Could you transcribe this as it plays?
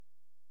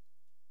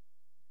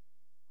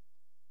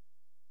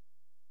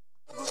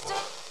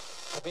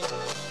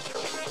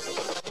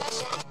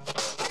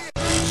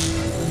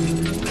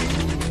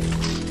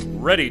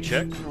Ready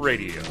Check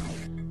Radio.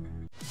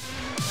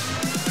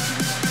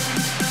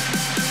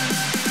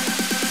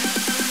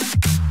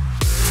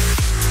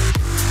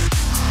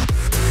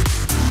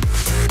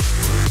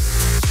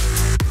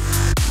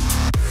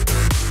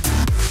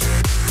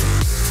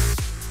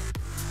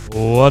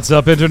 What's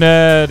up,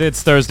 Internet?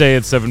 It's Thursday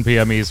at 7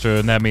 p.m.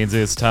 Eastern. That means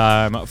it's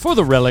time for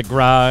the Relic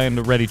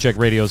Grind, Ready Check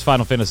Radio's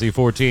Final Fantasy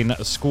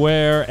XIV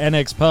Square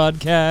Enix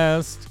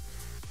podcast.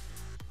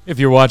 If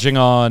you're watching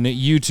on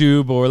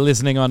YouTube or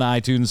listening on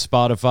iTunes,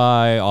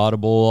 Spotify,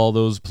 Audible, all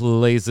those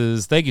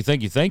places,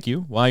 thank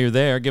you. While you're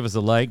there, give us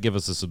a like, give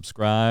us a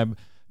subscribe,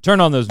 turn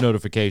on those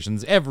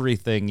notifications,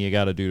 everything you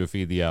got to do to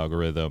feed the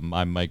algorithm.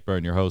 I'm Mike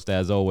Byrne, your host,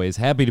 as always.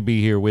 Happy to be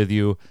here with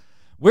you.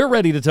 We're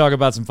ready to talk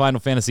about some Final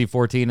Fantasy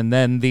XIV and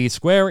then the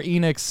Square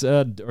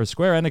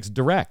Enix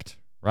Direct,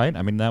 right?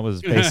 I mean, that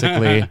was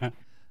basically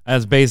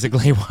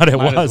what it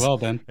was. As well,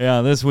 then.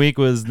 Yeah, this week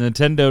was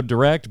Nintendo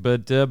Direct,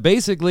 but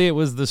basically it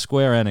was the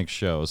Square Enix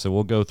show. So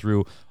we'll go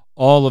through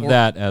all of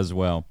that as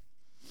well.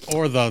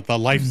 Or the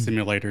Life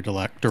Simulator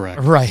Direct.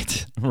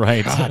 Right.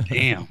 God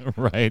damn.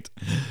 Right.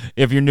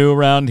 If you're new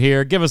around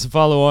here, give us a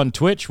follow on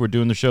Twitch. We're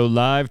doing the show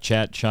live,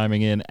 chat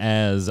chiming in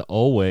as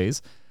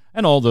always.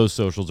 And all those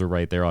socials are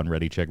right there on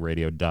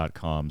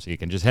ReadyCheckRadio.com. So you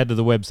can just head to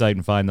the website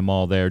and find them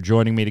all there.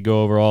 Joining me to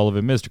go over all of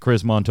it, Mr.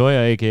 Chris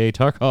Montoya, a.k.a.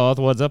 Tarkoth.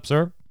 What's up,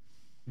 sir?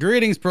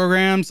 Greetings,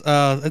 programs.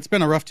 It's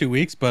been a rough 2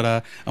 weeks, but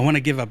I want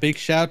to give a big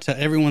shout to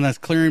everyone that's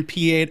clearing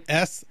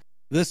P8S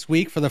this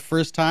week for the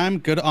first time.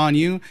 Good on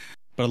you.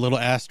 But a little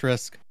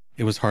asterisk,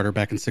 it was harder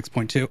back in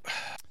 6.2.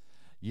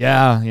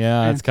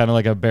 Yeah. It's kind of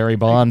like a Barry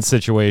Bonds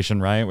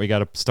situation, right? We got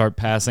to start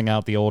passing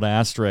out the old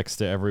asterisks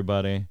to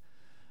everybody.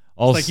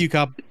 Also, it's like you,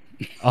 Cop.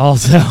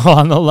 Also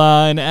on the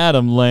line,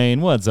 Adam Lane.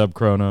 What's up,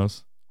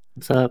 Kronos?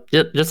 What's up?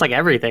 Just like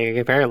everything,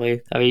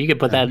 apparently. I mean, you can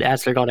put that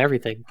asterisk on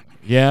everything.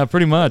 Yeah,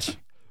 pretty much.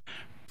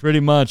 We're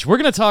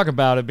going to talk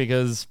about it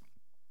because,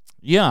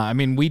 I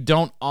mean, we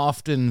don't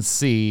often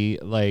see,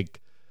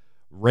 like,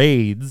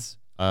 raids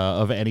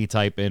of any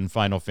type in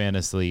Final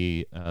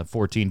Fantasy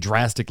XIV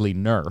drastically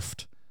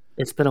nerfed.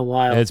 It's been a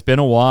while. It's been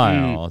a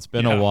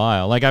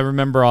while. Like, I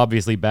remember,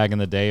 obviously, back in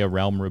the day, A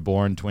Realm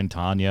Reborn,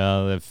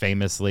 Twintania,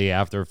 famously,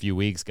 after a few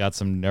weeks, got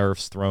some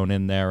nerfs thrown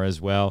in there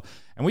as well.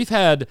 And we've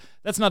had,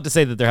 that's not to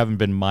say that there haven't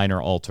been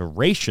minor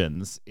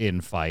alterations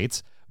in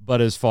fights,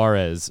 but as far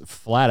as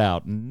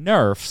flat-out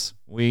nerfs,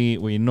 we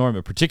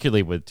normally,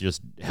 particularly with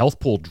just health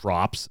pool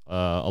drops,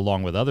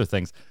 along with other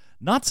things,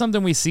 not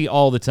something we see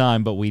all the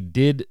time, but we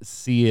did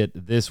see it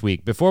this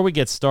week. Before we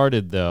get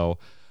started, though,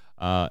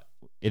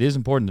 it is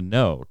important to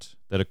note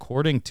that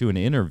according to an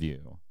interview,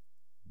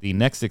 the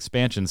next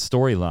expansion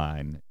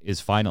storyline is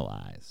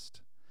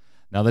finalized.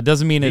 Now, that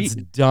doesn't mean it's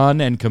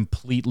done and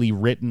completely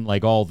written,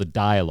 like all the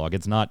dialogue.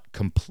 It's not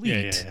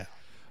complete. Yeah.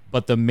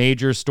 But the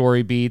major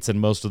story beats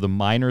and most of the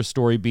minor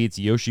story beats,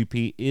 Yoshi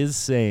P is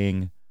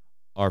saying,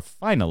 are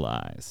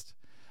finalized.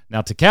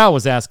 Now, Takao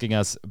was asking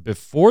us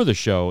before the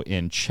show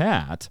in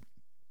chat,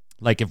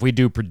 like if we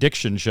do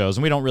prediction shows,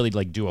 and we don't really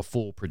like do a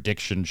full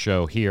prediction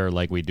show here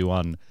like we do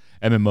on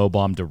MMO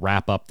Bomb to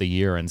wrap up the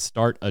year and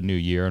start a new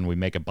year, and we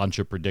make a bunch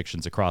of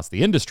predictions across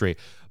the industry.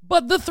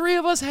 But the three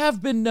of us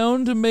have been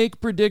known to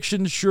make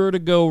predictions sure to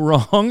go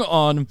wrong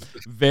on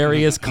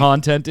various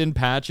content in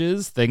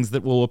patches, things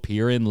that will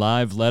appear in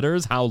live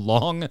letters, how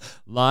long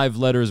live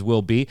letters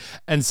will be.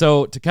 And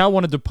so Takao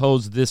wanted to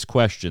pose this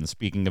question,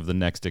 speaking of the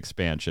next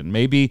expansion,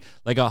 maybe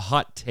like a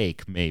hot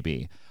take,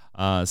 maybe,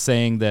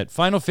 saying that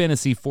Final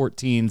Fantasy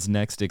XIV's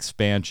next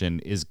expansion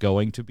is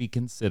going to be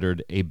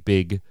considered a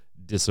big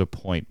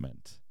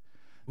disappointment.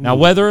 Now,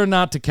 whether or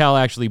not Takao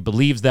actually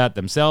believes that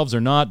themselves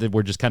or not, that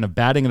we're just kind of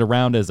batting it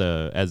around as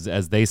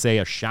as they say,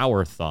 a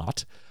shower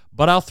thought.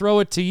 But I'll throw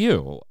it to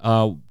you,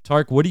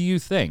 Tark. What do you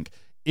think?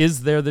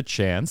 Is there the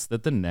chance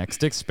that the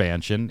next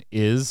expansion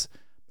is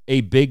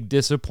a big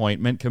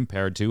disappointment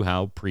compared to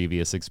how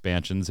previous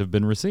expansions have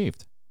been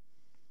received?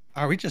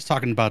 Are we just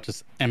talking about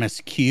just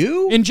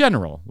MSQ in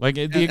general, like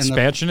the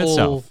expansion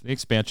itself? The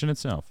expansion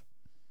itself.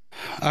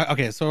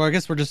 Okay, so I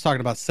guess we're just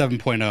talking about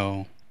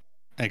 7.0.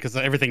 Because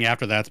everything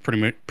after that's pretty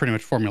much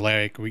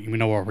formulaic. We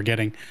know what we're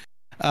getting.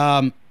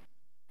 I'm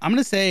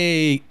gonna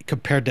say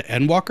compared to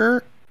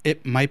Endwalker,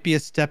 it might be a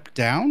step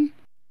down.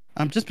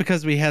 Just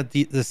because we had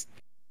this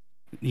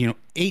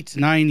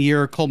 8-9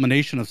 year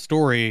culmination of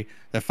story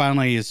that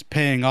finally is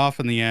paying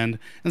off in the end,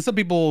 and some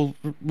people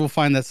will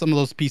find that some of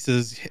those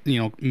pieces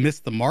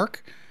missed the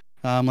mark,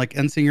 like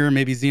Ensinger,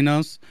 maybe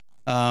Xenos.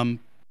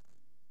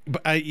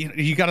 But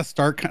you got to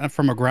start kind of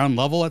from a ground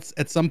level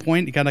at some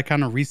point. You got to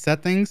kind of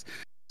reset things.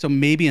 So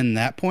maybe in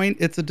that point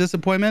it's a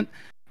disappointment,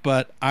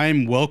 but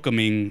I'm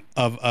welcoming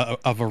of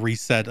a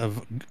reset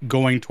of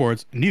going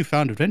towards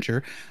newfound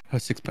adventure,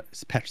 patch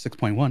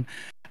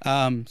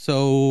 6.1.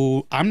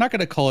 So I'm not going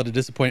to call it a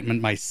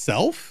disappointment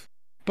myself,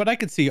 but I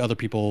could see other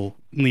people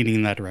leaning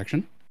in that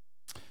direction.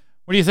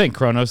 What do you think,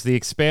 Kronos? The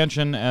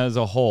expansion as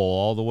a whole,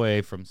 all the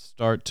way from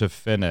start to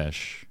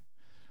finish.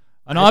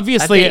 And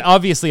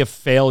obviously a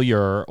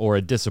failure or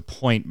a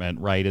disappointment,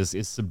 right, is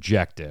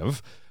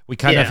subjective. We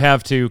kind of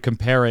have to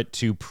compare it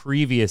to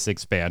previous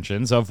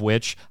expansions, of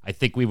which I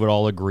think we would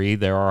all agree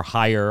there are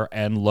higher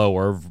and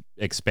lower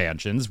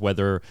expansions.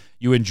 Whether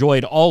you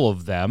enjoyed all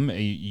of them,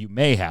 you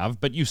may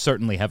have, but you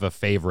certainly have a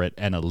favorite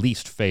and a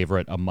least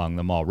favorite among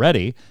them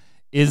already.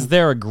 Is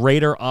there a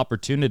greater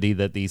opportunity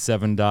that the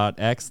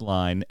 7.x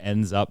line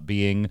ends up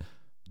being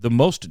the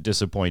most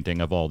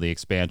disappointing of all the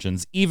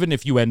expansions, even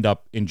if you end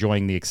up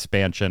enjoying the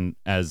expansion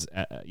as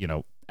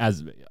a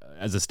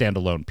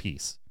standalone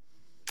piece?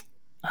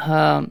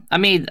 I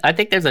mean, I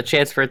think there's a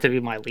chance for it to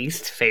be my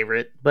least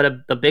favorite,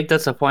 but a big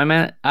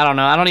disappointment. I don't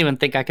know. I don't even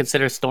think I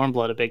consider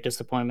Stormblood a big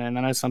disappointment.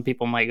 I know some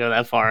people might go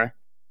that far.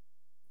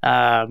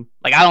 I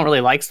don't really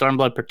like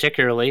Stormblood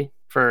particularly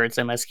for its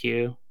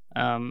MSQ.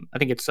 I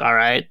think it's all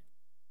right.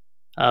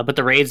 But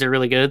the raids are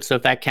really good, so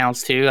if that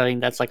counts too, I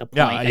think that's like a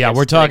point. Yeah,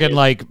 we're talking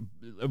like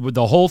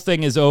the whole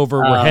thing is over.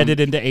 We're headed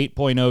into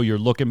 8.0. You're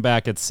looking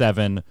back at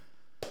 7.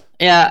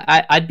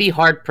 Yeah, I'd be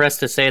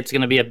hard-pressed to say it's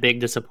going to be a big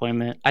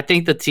disappointment. I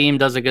think the team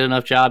does a good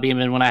enough job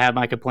even when I have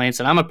my complaints,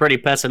 and I'm a pretty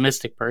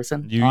pessimistic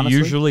person, You honestly.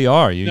 usually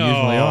are. You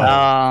usually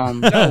are.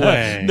 No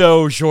way.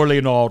 No,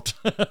 surely not.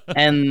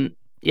 And,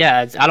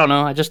 yeah, I don't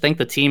know. I just think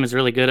the team is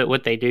really good at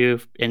what they do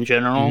in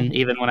general,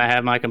 even when I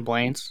have my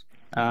complaints.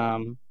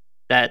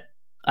 That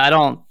I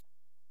don't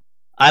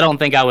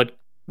think I would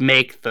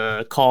make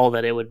the call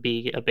that it would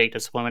be a big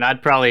disappointment.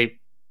 I'd probably,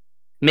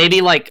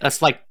 maybe like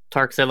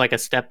Tark said, like a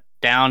step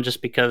down,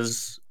 just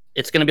because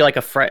it's going to be like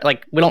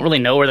we don't really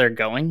know where they're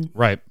going,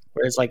 right?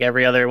 Whereas like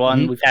every other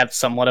one, we've had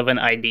somewhat of an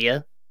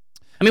idea.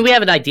 I mean, we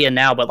have an idea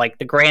now, but like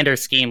the grander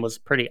scheme was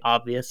pretty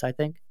obvious, I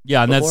think.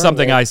 Yeah, and that's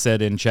something I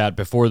said in chat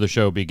before the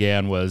show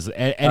began, was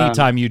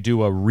anytime you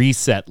do a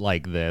reset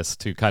like this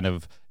to kind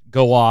of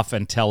go off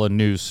and tell a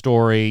new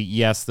story,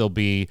 yes, there'll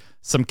be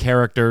some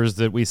characters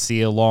that we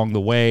see along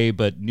the way,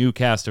 but new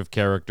cast of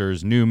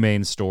characters, new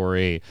main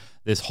story,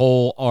 this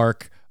whole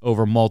arc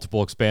over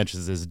multiple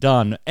expansions is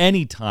done.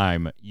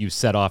 Anytime you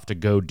set off to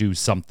go do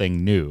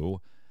something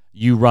new,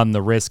 you run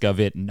the risk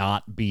of it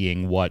not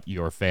being what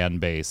your fan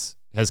base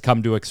has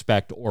come to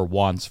expect or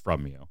wants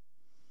from you.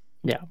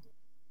 Yeah.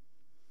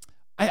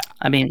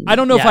 I mean, I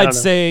don't know if I'd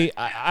say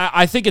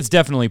I think it's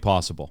definitely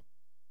possible.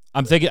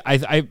 I'm thinking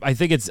I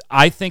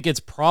think it's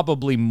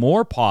probably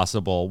more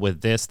possible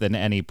with this than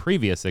any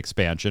previous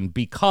expansion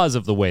because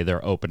of the way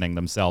they're opening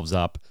themselves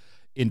up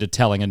into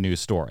telling a new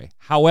story.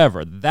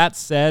 However, that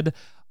said,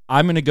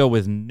 I'm going to go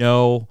with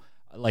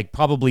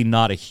probably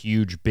not a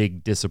huge,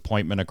 big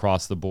disappointment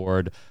across the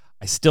board.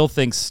 I still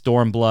think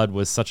Stormblood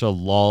was such a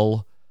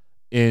lull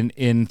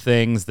in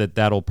things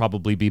that'll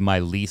probably be my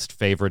least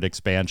favorite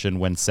expansion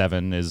when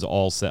 7.x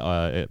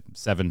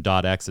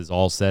is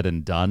all said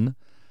and done.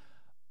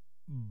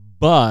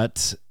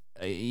 But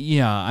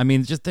yeah, I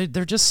mean,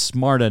 they're just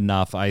smart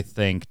enough, I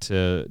think,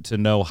 to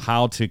know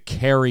how to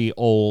carry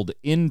old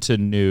into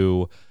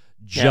new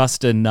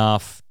just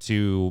enough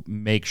to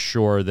make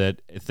sure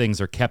that things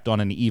are kept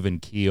on an even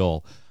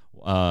keel,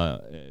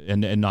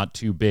 and not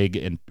too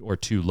big or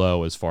too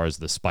low as far as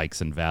the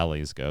spikes and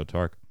valleys go,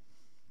 Tark.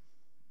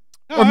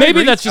 Or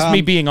maybe that's just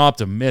me being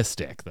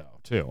optimistic, though,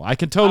 too. I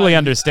can totally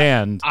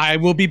understand. I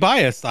will be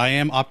biased. I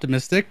am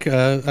optimistic.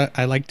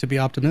 I like to be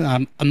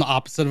optimistic. I'm the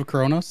opposite of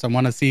Kronos. I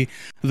want to see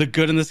the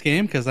good in this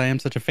game because I am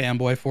such a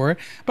fanboy for it.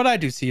 But I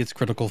do see its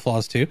critical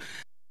flaws, too.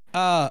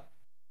 I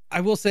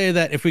will say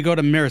that if we go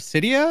to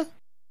Miracidia,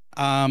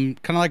 kind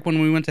of like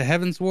when we went to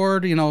Heaven's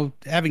Ward,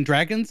 having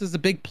dragons is a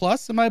big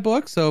plus in my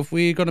book. So if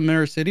we go to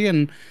Miracidia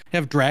and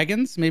have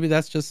dragons, maybe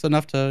that's just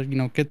enough to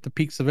get the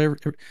peaks of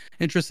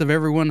interest of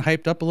everyone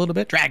hyped up a little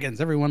bit. Dragons,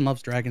 everyone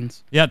loves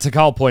dragons. Yeah,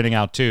 Takal pointing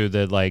out too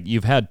that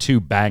you've had 2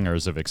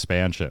 bangers of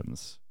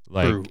expansions.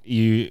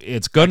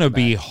 It's gonna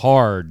be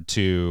hard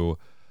to.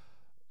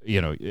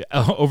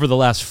 Over the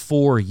last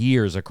 4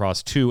 years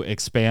across 2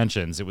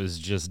 expansions, it was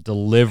just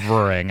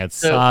delivering at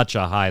such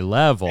a high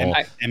level.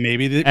 And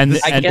maybe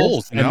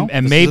goals,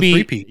 and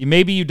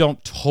maybe you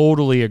don't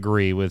totally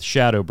agree with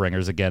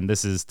Shadowbringers. Again,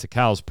 this is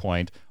Takal's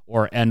point,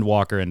 or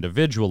Endwalker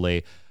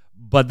individually,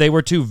 but they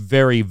were 2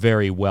 very,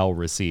 very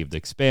well-received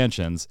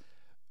expansions.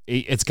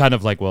 It's kind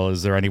of like, well,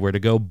 is there anywhere to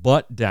go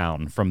but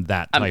down from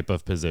that type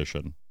of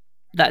position?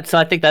 So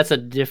I think that's a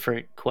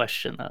different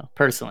question, though,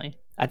 personally.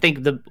 I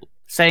think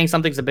saying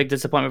something's a big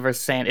disappointment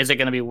versus saying, is it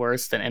going to be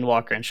worse than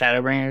Endwalker and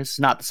Shadowbringers?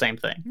 Not the same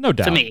thing. No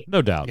doubt. To me.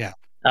 No doubt. Yeah.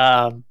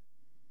 So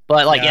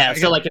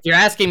if you're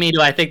asking me, do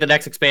I think the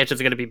next expansion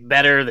is going to be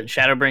better than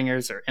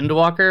Shadowbringers or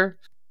Endwalker?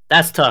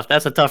 That's tough.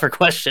 That's a tougher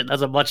question.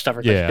 That's a much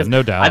tougher question. Yeah,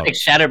 no doubt. I think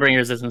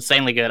Shadowbringers is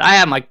insanely good. I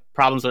have my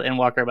problems with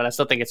Endwalker, but I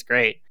still think it's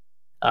great.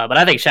 But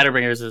I think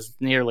Shadowbringers is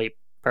nearly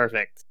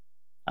perfect.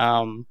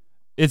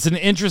 It's an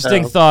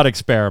interesting thought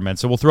experiment,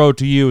 so we'll throw it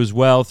to you as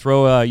well.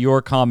 Throw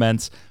your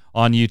comments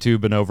on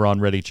YouTube and over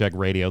on Ready Check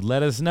Radio.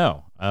 Let us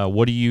know.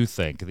 What do you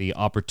think the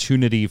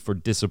opportunity for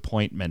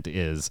disappointment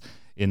is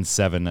in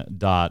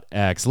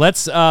 7.x?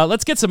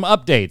 Let's get some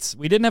updates.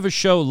 We didn't have a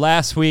show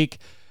last week.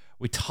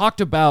 we talked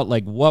about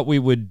like what we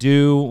would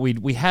do.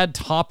 We had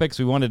topics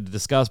we wanted to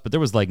discuss, but there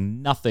was like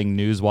nothing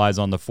news-wise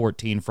on the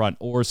 14 front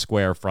or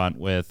Square front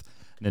with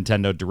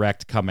Nintendo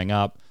Direct coming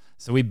up.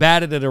 So we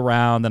batted it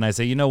around, and I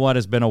say, you know what?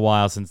 It's been a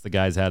while since the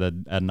guys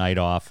had a night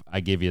off.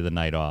 I give you the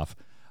night off.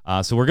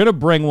 So we're going to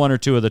bring one or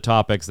two of the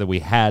topics that we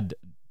had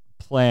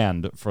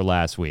planned for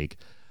last week.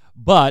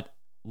 But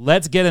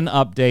let's get an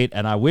update,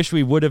 and I wish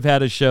we would have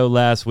had a show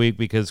last week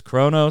because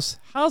Kronos,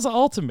 how's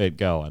Ultimate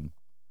going?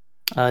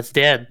 It's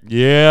dead.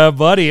 Yeah,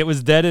 buddy, it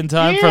was dead in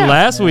time for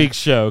last week's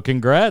show.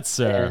 Congrats,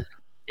 sir.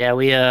 Yeah,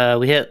 we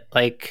hit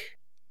like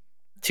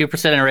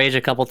 2% in rage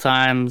a couple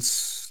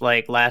times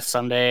like last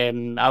Sunday,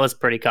 and I was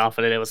pretty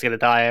confident it was gonna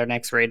die our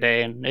next raid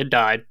day, and it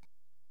died.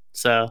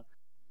 So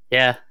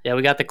yeah,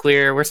 we got the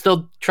clear. We're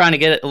still trying to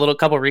get a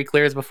couple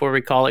re-clears before we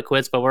call it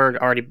quits, but we're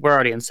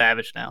already in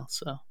Savage now.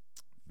 So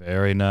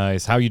very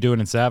nice. How you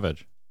doing in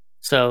Savage?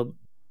 So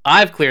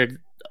I've cleared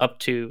up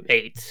to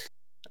 8.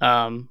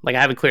 Like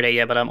I haven't cleared 8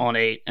 yet, but I'm on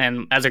 8.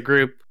 And as a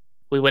group,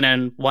 we went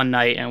in one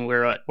night and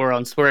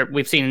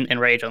we've seen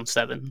Enrage on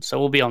 7, so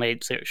we'll be on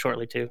 8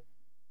 shortly too.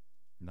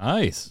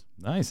 Nice.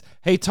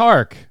 Hey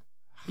Tark,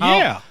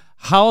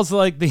 how's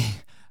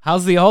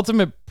the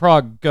Ultimate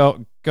prog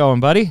going,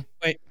 buddy?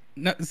 Wait,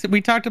 no,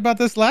 we talked about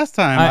this last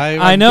time.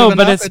 I know,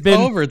 but it's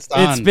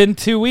been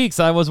 2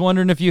 weeks. I was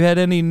wondering if you had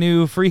any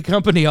new free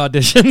company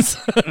auditions.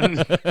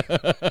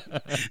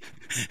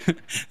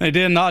 They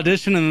did an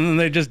audition and then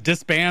they just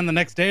disband the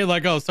next day.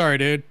 Like, oh, sorry,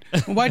 dude.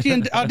 Why'd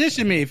you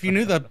audition me if you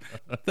knew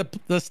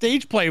the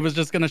stage play was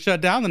just going to shut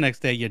down the next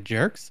day, you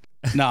jerks?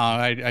 No,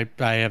 I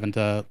haven't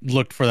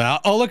looked for that.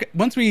 Oh, look,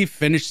 once we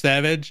finish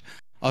Savage,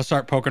 I'll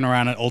start poking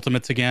around at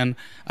Ultimates again.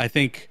 I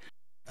think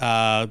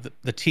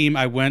the team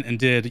I went and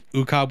did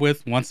UCOB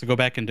with wants to go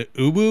back into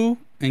Ubu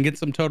and get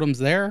some totems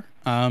there.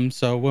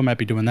 So we might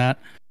be doing that.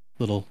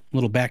 Little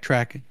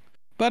backtracking.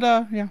 But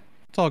yeah,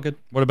 it's all good.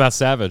 What about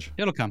Savage?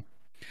 It'll come.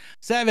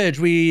 Savage,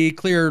 we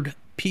cleared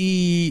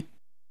P5S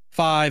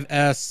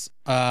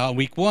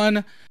week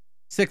 1,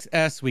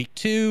 6S week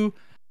 2.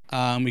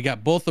 We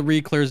got both the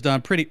re-clears done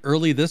pretty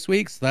early this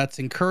week, so that's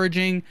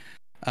encouraging.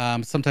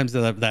 Sometimes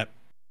that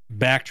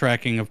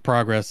backtracking of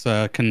progress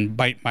can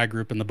bite my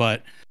group in the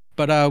butt.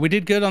 But we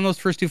did good on those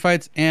first 2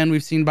 fights, and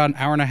we've seen about an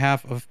hour and a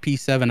half of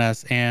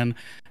P7S, and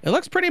it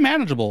looks pretty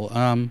manageable.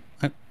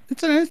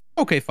 It's an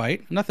okay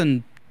fight.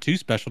 Nothing too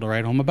special to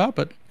write home about,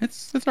 but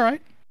it's all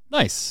right.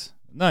 Nice.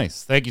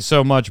 Thank you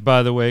so much,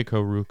 by the way,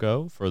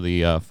 Koruko, for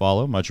the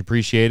follow. Much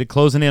appreciated.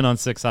 Closing in on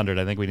 600.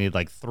 I think we need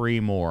like 3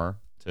 more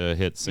to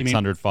hit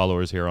 600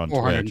 followers here on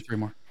 403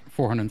 Twitch.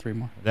 403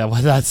 more.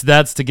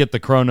 That's to get the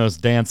Kronos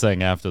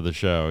dancing after the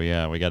show.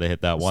 Yeah, we got to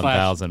hit that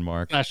 1,000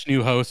 mark. /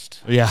 new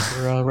host. Yeah,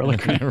 for,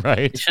 Relic.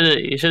 Right.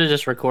 You should have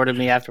just recorded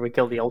me after we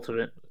killed the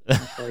Ultimate.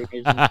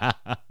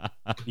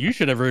 You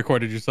should have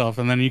recorded yourself,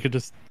 and then you could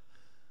just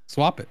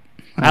swap it.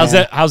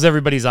 How's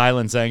everybody's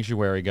Island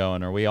Sanctuary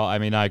going? Are we all? I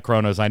mean,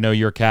 Kronos, I know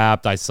you're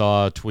capped. I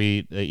saw a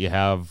tweet that you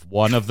have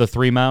one of the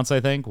 3 mounts, I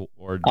think,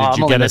 or did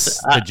you get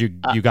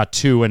you got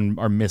 2 and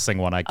are missing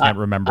one? I can't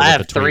remember. I what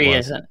have the tweet 3.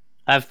 was.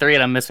 I have 3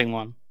 and I'm missing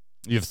 1.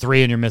 You have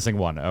 3 and you're missing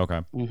 1.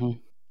 Okay. Mm-hmm.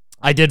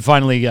 I did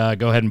finally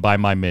go ahead and buy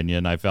my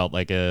minion. I felt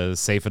like a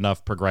safe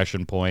enough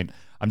progression point.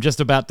 I'm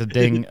just about to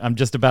ding. I'm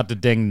just about to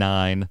ding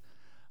 9.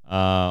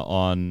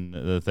 On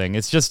the thing.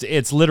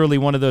 It's literally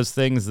one of those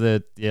things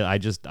that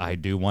I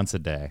do once a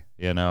day.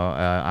 You know,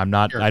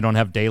 I don't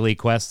have daily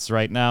quests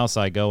right now,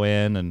 so I go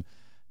in and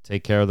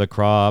take care of the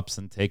crops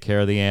and take care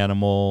of the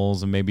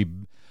animals and maybe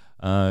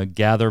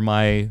gather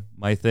my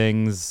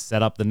things,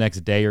 set up the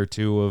next day or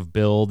 2 of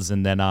builds,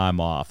 and then I'm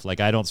off.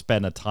 Like I don't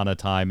spend a ton of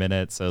time in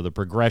it, so the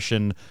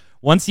progression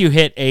once you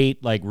hit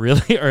 8, like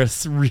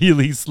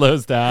really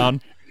slows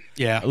down.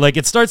 Yeah, like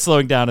it starts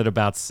slowing down at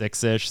about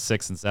 6-ish,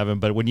 6 and 7.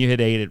 But when you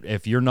hit 8,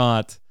 if you're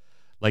not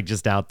like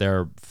just out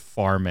there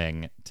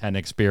farming 10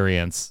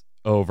 experience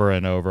over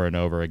and over and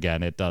over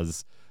again, it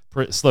does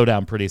slow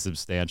down pretty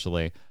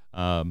substantially.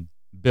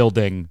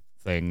 Building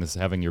things,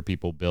 having your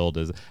people build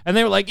and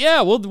they were like,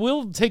 yeah,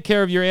 we'll take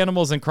care of your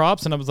animals and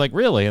crops. And I was like,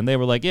 really? And they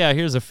were like, yeah,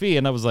 here's a fee.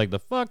 And I was like, the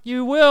fuck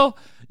you will?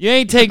 You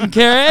ain't taking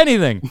care of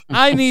anything.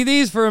 I need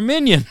these for a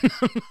minion.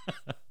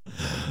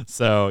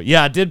 So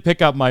yeah, I did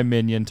pick up my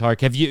minion,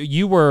 Tark. Have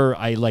you were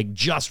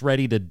just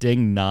ready to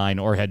ding 9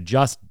 or had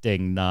just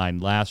dinged 9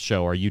 last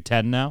show? Are you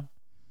 10 now?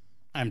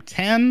 I'm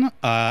 10.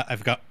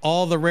 I've got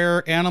all the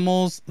rare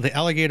animals. The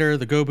alligator,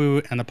 the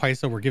gobu, and the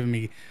paiso were giving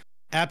me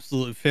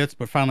absolute fits,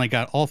 but finally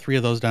got all 3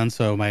 of those done.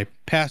 So my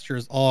pasture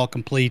is all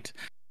complete.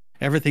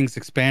 Everything's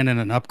expanded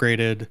and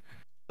upgraded.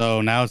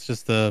 So now it's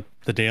just the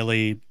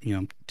daily,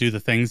 do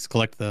the things,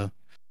 collect the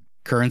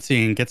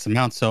currency and get some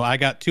mounts. So I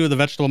got 2 of the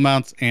vegetable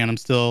mounts, and I'm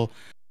still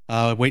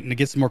waiting to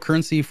get some more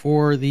currency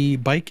for the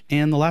bike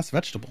and the last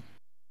vegetable.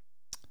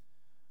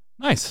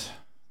 Nice.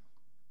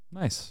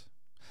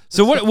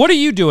 So what are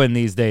you doing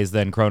these days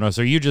then, Kronos?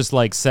 Are you just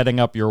like setting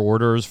up your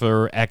orders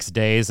for X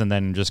days and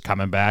then just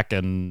coming back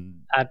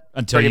and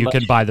until you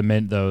can buy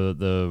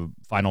the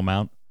final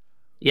mount?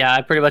 Yeah,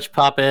 I pretty much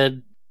pop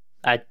in.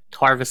 I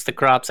harvest the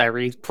crops. I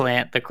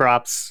replant the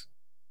crops.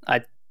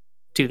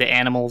 to the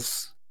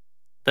animals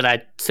that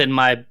I send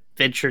my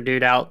venture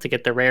dude out to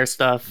get the rare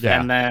stuff,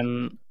 and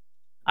then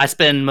I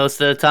spend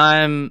most of the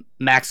time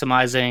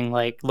maximizing,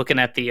 like looking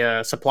at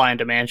the supply and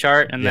demand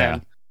chart, and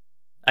then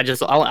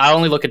I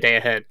only look a day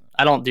ahead.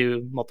 I don't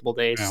do multiple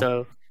days,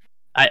 so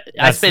I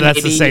spend.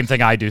 That's the same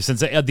thing I do.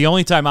 Since the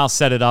only time I'll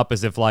set it up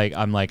is if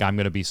I'm going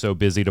to be so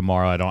busy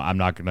tomorrow, I'm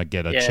not going to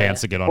get a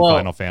chance to get on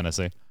Final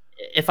Fantasy.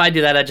 If I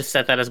do that, I just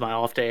set that as my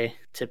off day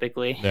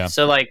typically. Yeah.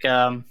 So so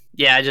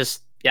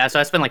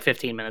I spend like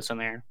 15 minutes on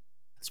there.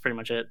 That's pretty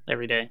much it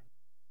every day.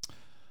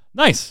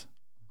 Nice.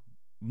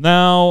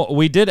 Now,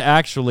 we did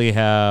actually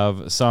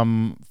have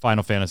some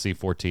Final Fantasy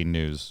 14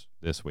 news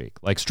this week,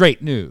 like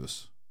straight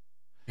news.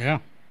 Yeah.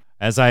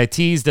 As I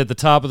teased at the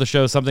top of the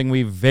show, something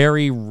we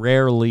very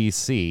rarely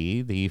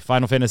see, the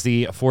Final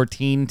Fantasy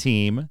 14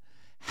 team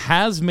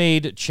has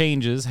made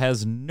changes,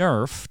 has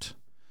nerfed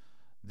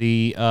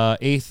the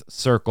 8th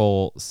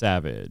Circle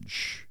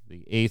Savage.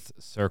 The 8th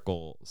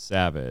Circle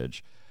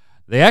Savage.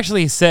 They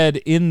actually said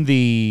in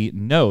the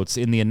notes,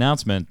 in the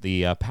announcement,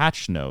 the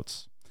patch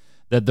notes,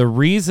 that the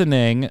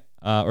reasoning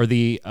or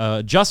the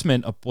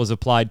adjustment was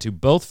applied to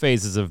both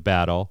phases of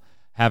battle,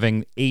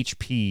 having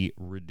HP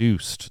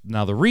reduced.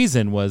 Now, the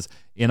reason was,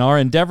 in our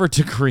endeavor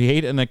to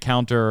create an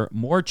encounter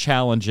more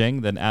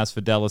challenging than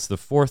Asphodelis the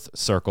 4th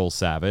Circle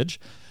Savage,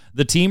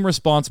 the team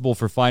responsible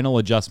for final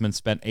adjustments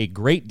spent a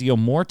great deal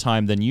more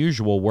time than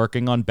usual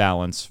working on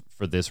balance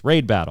for this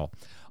raid battle.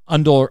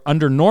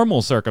 Under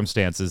normal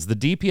circumstances, the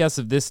DPS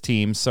of this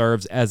team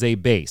serves as a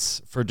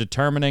base for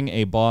determining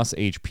a boss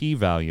HP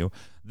value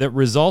that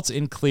results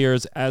in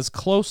clears as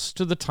close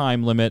to the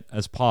time limit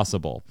as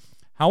possible.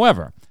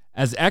 However,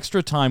 as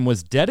extra time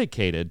was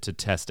dedicated to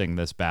testing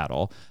this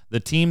battle, the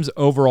team's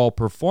overall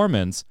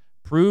performance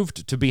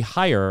proved to be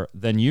higher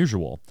than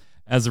usual.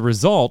 As a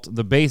result,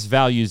 the base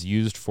values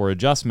used for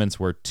adjustments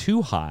were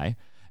too high,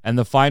 and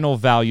the final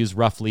values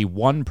roughly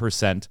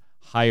 1%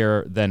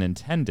 higher than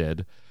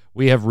intended.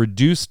 We have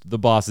reduced the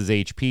boss's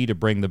HP to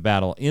bring the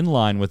battle in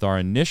line with our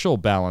initial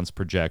balance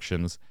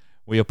projections.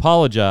 We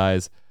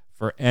apologize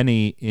for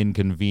any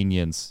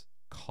inconvenience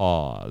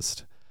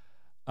caused.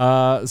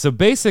 So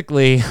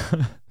basically,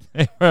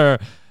 they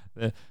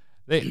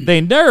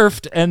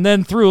nerfed and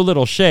then threw a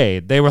little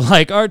shade. They were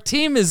like, our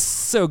team is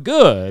so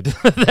good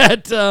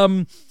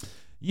that,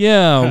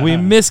 we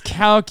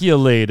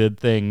miscalculated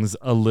things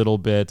a little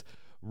bit,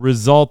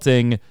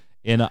 resulting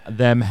in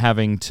them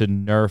having to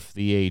nerf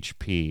the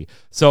HP.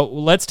 So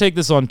let's take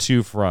this on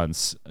two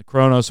fronts.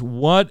 Kronos,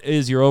 what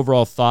is your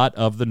overall thought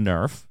of the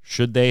nerf?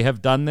 Should they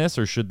have done this,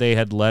 or should they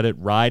have let it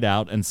ride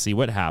out and see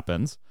what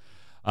happens?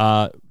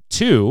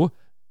 Two,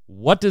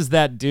 what does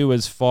that do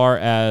as far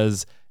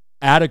as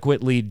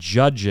adequately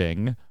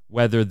judging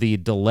whether the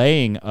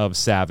delaying of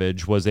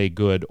Savage was a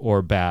good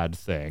or bad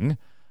thing?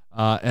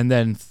 And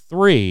then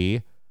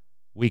three,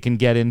 we can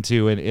get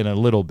into in a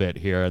little bit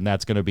here, and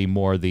that's going to be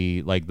more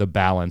the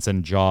balance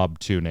and job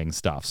tuning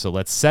stuff. So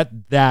let's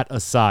set that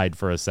aside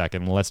for a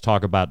second, and let's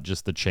talk about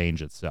just the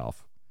change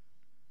itself.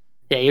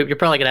 Yeah, you're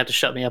probably going to have to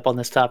shut me up on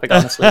this topic,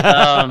 honestly.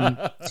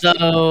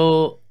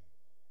 So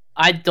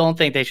I don't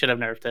think they should have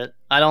nerfed it.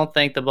 I don't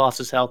think the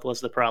boss's health was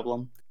the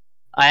problem.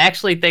 I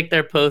actually think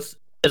their post,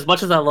 as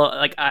much as I love,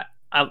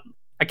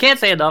 I can't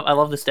say enough, I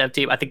love this dev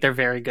team. I think they're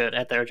very good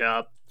at their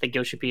job. I think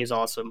Yoshi P is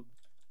awesome.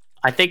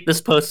 I think this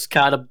post is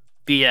kind of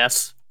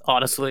BS,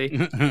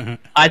 honestly.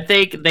 I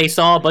think they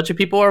saw a bunch of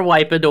people are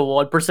wiping to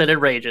 1% in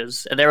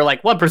rages, and they were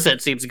like,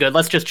 1% seems good,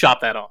 let's just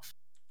chop that off.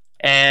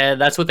 And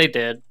that's what they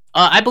did.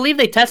 I believe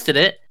they tested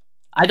it.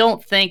 I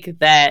don't think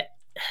that...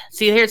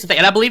 See, here's the thing,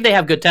 and I believe they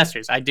have good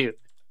testers, I do.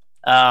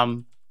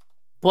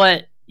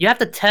 But you have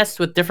to test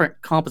with different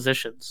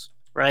compositions,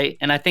 right?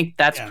 And I think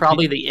that's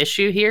probably the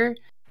issue here.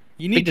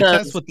 You need to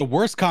test with the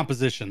worst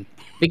composition.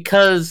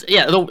 Because,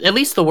 at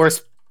least the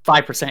worst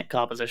 5%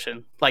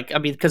 composition.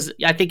 Because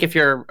I think if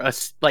you're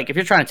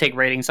trying to take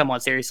rating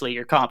somewhat seriously,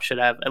 your comp should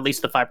have at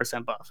least the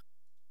 5% buff.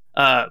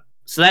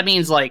 So that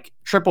means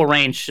triple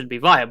range should be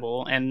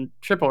viable, and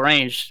triple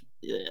range,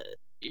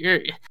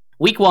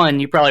 week one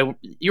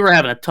you were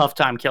having a tough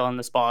time killing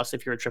this boss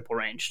if you were triple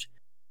ranged.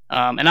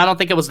 And I don't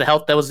think it was the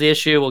health that was the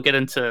issue. We'll get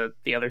into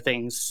the other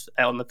things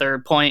on the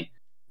third point,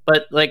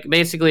 but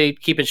basically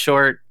keep it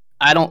short.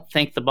 I don't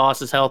think the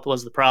boss's health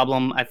was the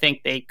problem. I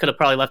think they could have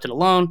probably left it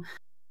alone.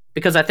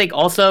 Because I think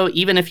also,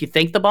 even if you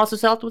think the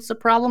boss's health was the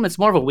problem, it's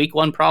more of a week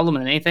one problem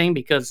than anything,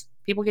 because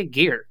people get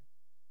gear.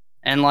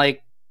 And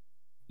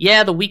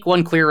the week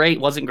one clear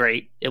rate wasn't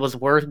great. It was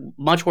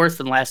much worse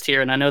than last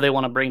year, and I know they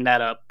want to bring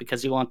that up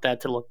because you want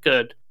that to look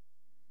good.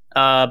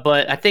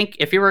 But I think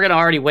if you were going to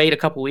already wait a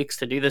couple weeks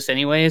to do this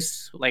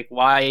anyways,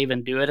 why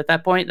even do it at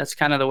that point? That's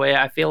kind of the way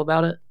I feel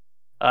about it.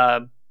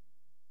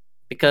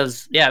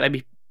 Because,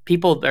 maybe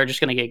people are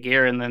just going to get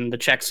gear, and then the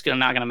check's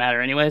not going to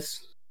matter anyways,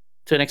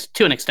 to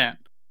an extent.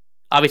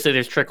 Obviously,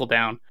 there's trickle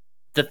down.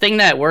 The thing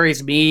that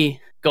worries me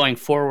going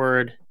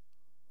forward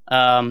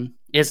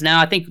is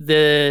now I think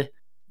the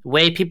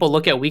way people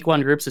look at week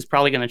one groups is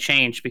probably going to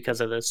change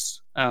because of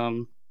this.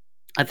 I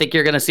think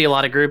you're going to see a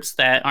lot of groups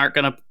that aren't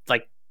going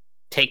to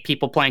take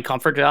people playing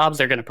comfort jobs.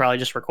 They're going to probably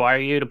just require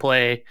you to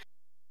play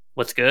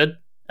what's good.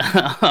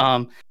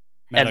 And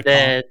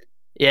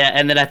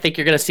then I think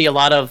you're going to see a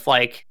lot of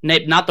like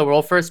not the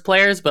world first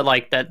players, but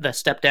like the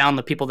step down,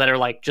 the people that are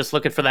like just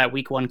looking for that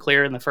week 1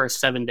 clear in the first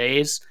 7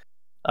 days.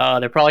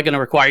 They're probably going to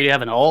require you to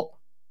have an ult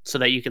so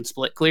that you can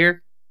split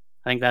clear.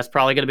 I think that's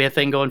probably going to be a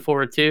thing going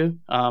forward too.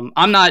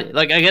 I'm not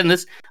like, again,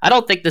 I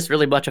don't think this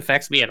really much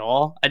affects me at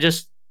all.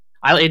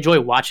 I enjoy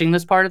watching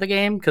this part of the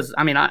game because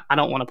I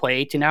don't want to play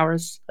 18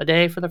 hours a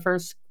day for the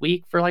first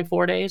week for like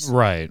 4 days.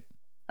 Right.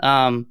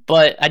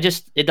 But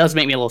it does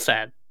make me a little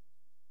sad.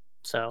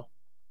 So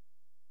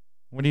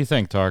what do you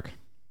think, Tark?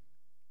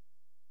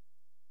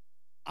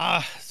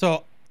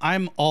 So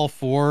I'm all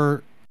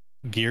for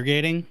gear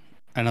gating.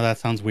 I know that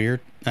sounds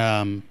weird.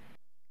 I'm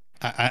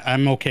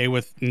okay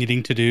with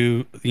needing to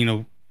do,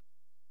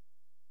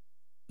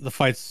 the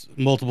fights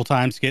multiple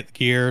times to get the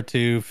gear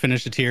to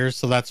finish the tiers.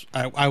 So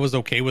I was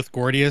okay with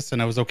Gordius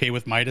and I was okay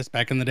with Midas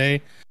back in the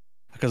day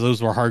because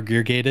those were hard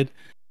gear gated.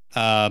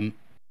 I'm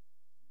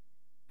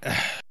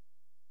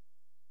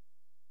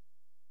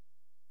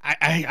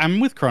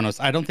with Kronos.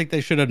 I don't think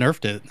they should have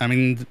nerfed it. I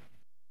mean,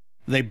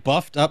 they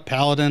buffed up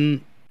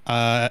Paladin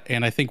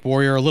and I think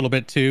Warrior a little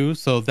bit too.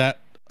 So that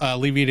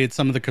alleviated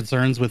some of the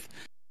concerns with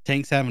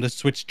tanks having to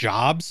switch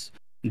jobs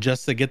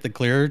just to get the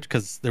clear,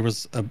 because there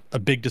was a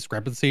big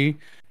discrepancy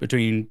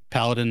between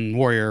Paladin and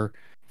Warrior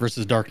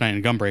versus Dark Knight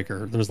and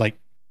Gunbreaker. There was like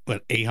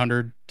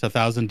 800 to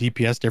 1,000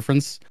 DPS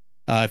difference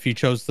if you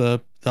chose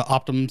the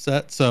Optimum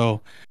set.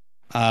 So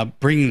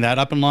bringing that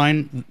up in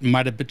line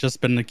might have just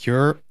been the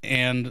cure.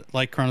 And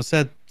like Chrono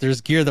said,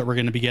 there's gear that we're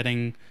going to be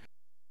getting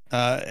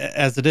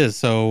as it is.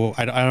 So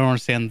I don't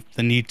understand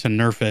the need to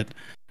nerf it.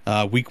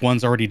 Week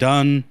 1's already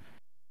done.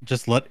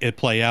 Just let it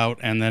play out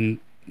and then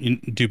you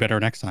do better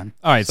next time.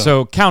 All right,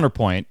 so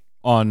counterpoint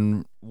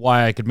on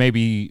why I could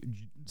maybe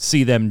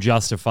see them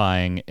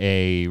justifying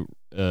a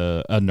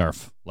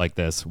nerf like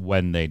this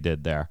when they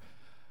did there.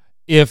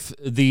 If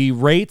the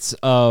rates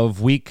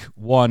of week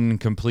 1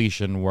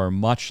 completion were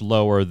much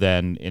lower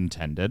than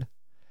intended,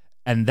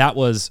 and that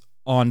was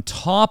on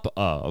top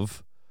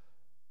of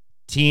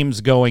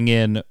teams going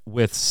in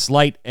with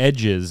slight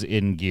edges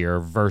in gear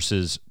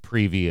versus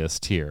previous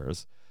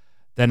tiers,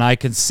 then I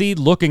can see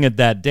looking at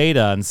that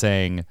data and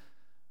saying,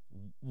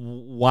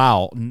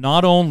 wow,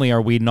 not only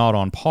are we not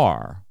on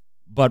par,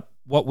 but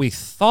what we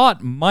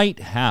thought might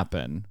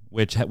happen,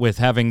 which with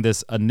having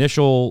this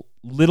initial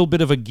little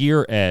bit of a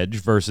gear edge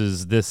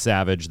versus this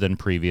Savage than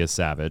previous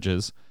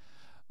Savages,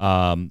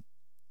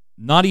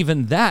 not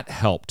even that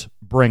helped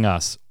bring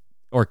us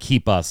or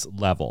keep us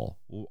level.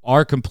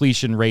 Our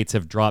completion rates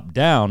have dropped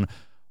down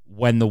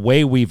when the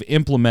way we've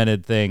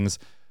implemented things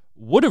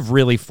would have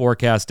really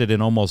forecasted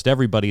in almost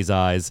everybody's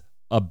eyes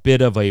a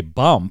bit of a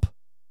bump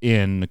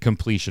in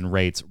completion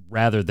rates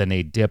rather than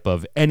a dip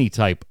of any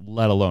type,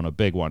 let alone a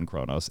big one,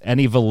 Kronos.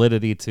 Any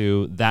validity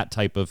to that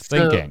type of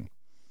thinking?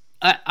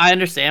 So, I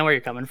understand where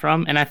you're coming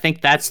from, and I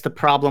think that's the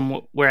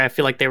problem where I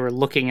feel like they were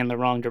looking in the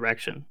wrong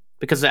direction.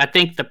 Because I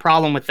think the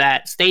problem with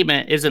that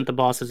statement isn't the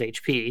boss's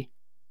HP.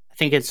 I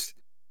think it's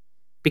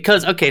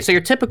because, okay, so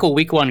your typical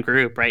week 1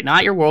 group, right?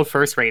 Not your world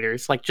first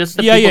raiders, like just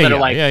the people that are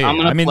like, I'm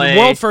gonna play.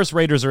 World first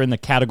raiders are in the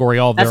category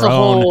all of their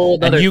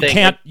own, and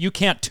you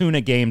can't tune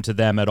a game to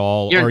them at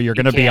all, or you're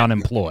gonna be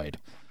unemployed.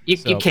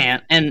 You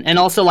can't, and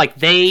also like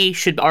they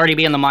should already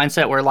be in the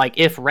mindset where like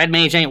if red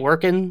mage ain't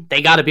working,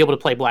 they got to be able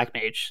to play black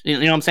mage. You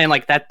know what I'm saying?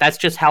 Like that's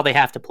just how they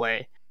have to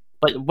play.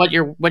 But what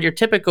your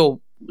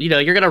typical,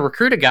 you're gonna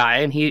recruit a guy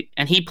and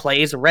he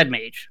plays a red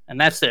mage and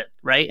that's it,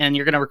 right? And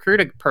you're gonna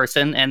recruit a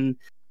person and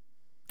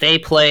they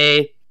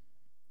play,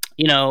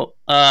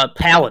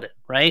 paladin,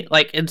 right?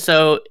 Like, and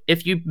so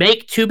if you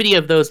make too many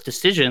of those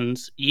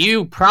decisions,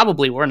 you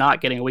probably were not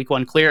getting a week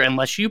 1 clear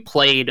unless you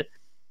played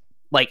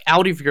like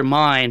out of your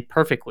mind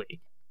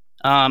perfectly.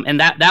 And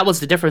that was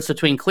the difference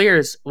between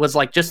clears was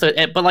like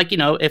but like,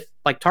 if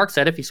like Tark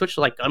said, if you switch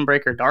to like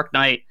Gunbreaker, Dark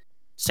Knight,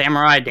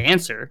 Samurai,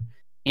 Dancer,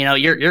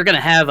 you're going to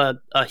have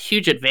a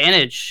huge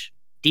advantage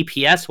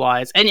DPS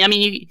wise. And I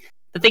mean,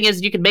 the thing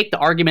is, you could make the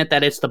argument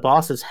that it's the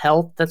boss's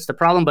health that's the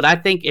problem, but I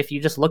think if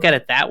you just look at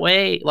it that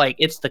way, like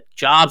it's the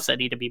jobs that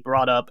need to be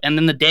brought up, and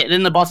then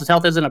the boss's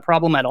health isn't a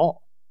problem at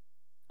all.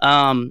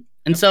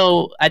 And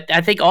so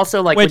I think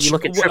also like when you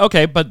look at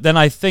okay, but then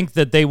I think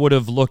that they would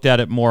have looked at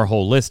it more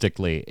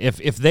holistically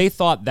if they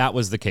thought that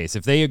was the case.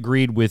 If they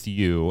agreed with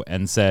you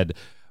and said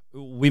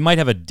we might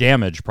have a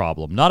damage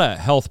problem, not a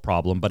health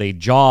problem, but a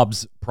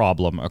jobs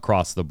problem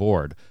across the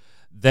board,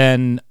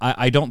 then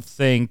I don't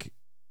think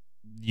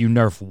you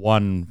nerf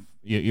one,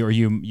 or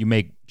you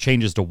make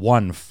changes to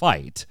one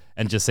fight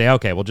and just say,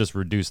 okay, we'll just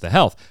reduce the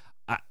health.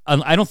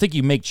 I don't think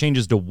you make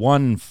changes to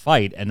one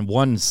fight and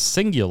one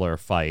singular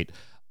fight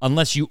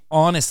unless you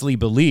honestly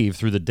believe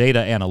through the data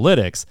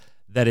analytics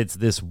that it's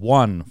this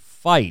one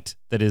fight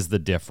that is the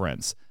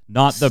difference.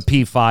 Not the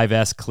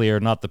P5S clear,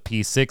 not the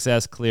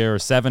P6S clear, or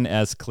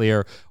 7S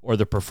clear, or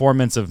the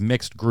performance of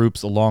mixed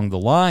groups along the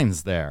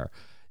lines there.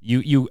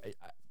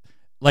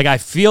 I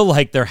feel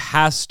like there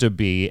has to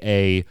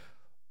be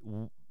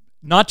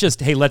not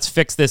just, hey, let's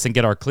fix this and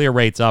get our clear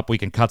rates up, we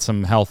can cut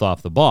some health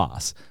off the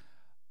boss.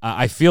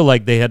 I feel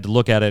like they had to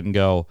look at it and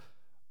go,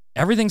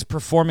 everything's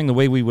performing the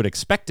way we would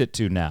expect it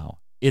to now.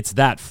 It's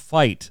that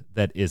fight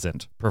that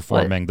isn't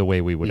performing the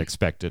way we would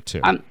expect it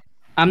to.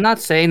 I'm not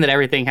saying that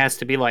everything has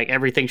to be like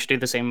everything should do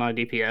the same amount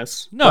of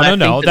DPS.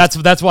 No.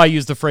 That's why I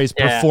use the phrase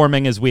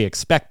performing as we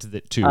expect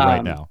it to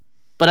right now.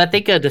 But I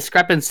think a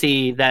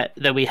discrepancy that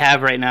we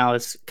have right now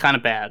is kind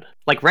of bad.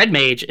 Like Red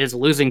Mage is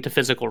losing to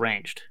physical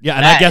ranged. Yeah,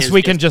 and I guess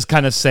we can just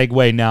kind of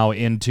segue now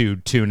into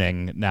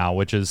tuning now,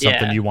 which is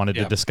something you wanted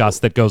to discuss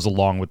that goes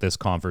along with this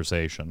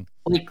conversation.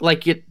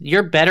 Like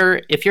you're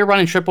better if you're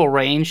running triple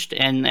ranged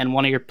and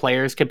one of your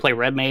players can play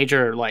Red Mage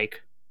or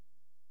like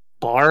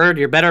Bard.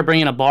 You're better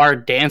bringing a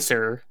Bard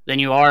Dancer than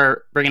you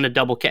are bringing a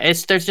double.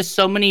 There's just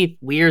so many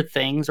weird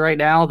things right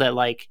now that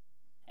like,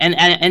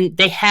 and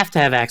they have to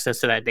have access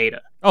to that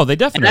data. Oh, they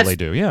definitely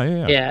do.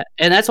 Yeah. Yeah,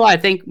 and that's why I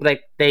think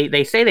like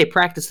they say they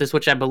practice this,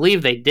 which I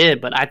believe they did,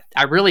 but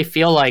I really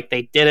feel like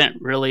they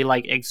didn't really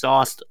like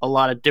exhaust a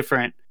lot of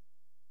different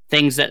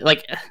things that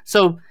like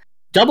so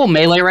double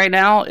melee right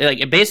now.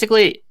 Like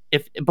basically,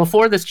 if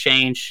before this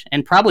change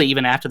and probably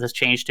even after this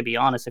change, to be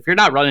honest, if you're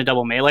not running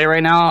double melee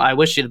right now, I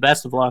wish you the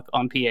best of luck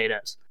on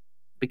P8S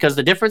because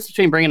the difference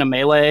between bringing a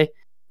melee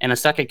and a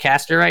second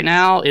caster right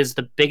now is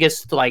the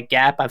biggest like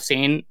gap I've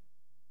seen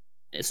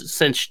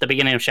since the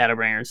beginning of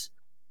Shadowbringers.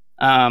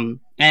 And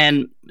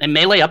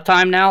melee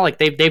uptime now, like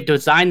they've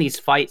designed these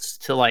fights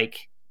to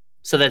like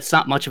so that it's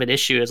not much of an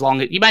issue. As long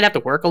as you might have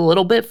to work a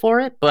little bit for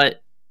it,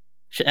 but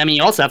I mean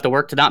you also have to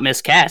work to not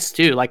miss casts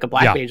too. Like a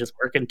Black Mage is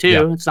working too.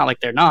 Yeah. It's not like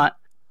they're not.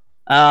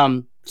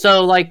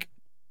 So like,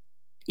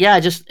 yeah,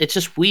 it's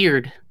just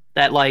weird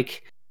that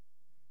like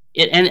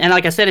it and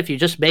like I said, if you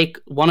just make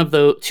one of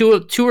the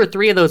two or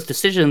three of those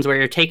decisions where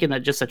you're taking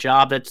just a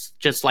job that's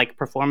just like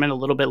performing a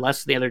little bit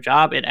less than the other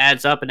job, it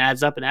adds up and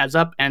adds up and adds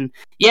up. And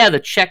yeah, the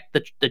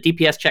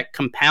DPS check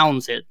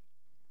compounds it.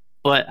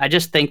 But I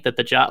just think that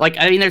the job, like,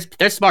 I mean,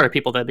 there's smarter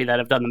people that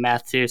have done the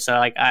math too. So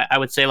like, I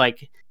would say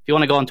like, if you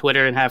want to go on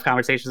Twitter and have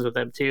conversations with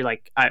them too,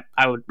 like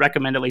I would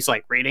recommend at least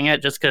like reading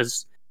it just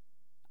because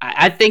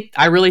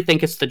I really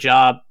think it's the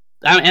job.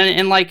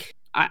 And like,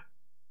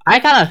 I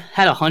kind of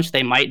had a hunch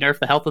they might nerf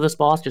the health of this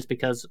boss just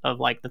because of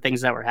like the things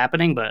that were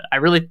happening, but I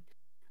really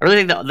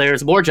think that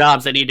there's more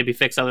jobs that need to be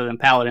fixed other than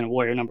Paladin and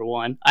Warrior number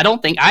one. I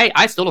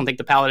still don't think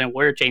the Paladin and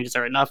Warrior changes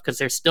are enough because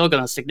they're still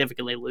going to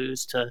significantly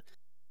lose to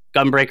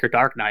Gunbreaker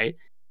Dark Knight.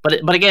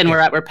 But again,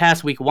 we're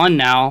past week 1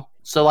 now,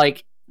 so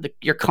like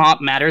your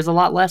comp matters a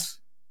lot less.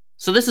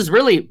 So this is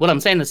really what I'm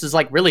saying. This is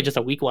like really just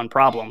a week 1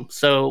 problem.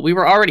 So we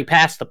were already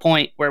past the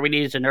point where we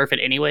needed to nerf it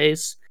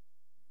anyways.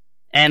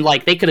 And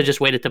like they could have just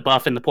waited to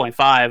buff in the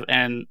 0.5,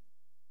 and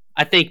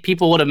I think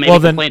people would have maybe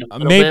complained a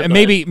little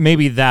bit.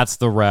 Maybe that's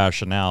the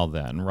rationale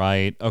then,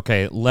 right?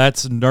 Okay,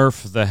 let's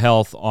nerf the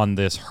health on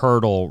this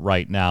hurdle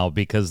right now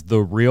because the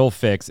real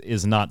fix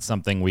is not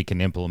something we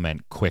can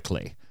implement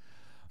quickly.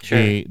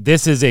 Sure.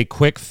 This is a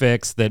quick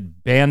fix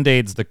that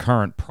band-aids the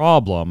current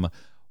problem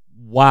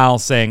while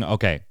saying,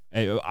 okay,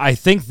 I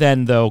think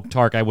then though,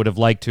 Tark, I would have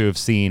liked to have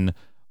seen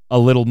a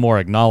little more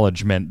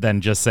acknowledgement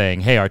than just saying,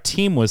 hey, our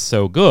team was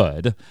so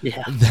good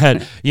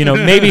that,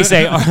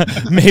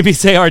 maybe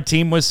say our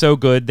team was so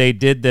good, they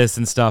did this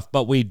and stuff.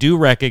 But we do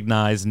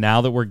recognize now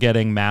that we're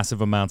getting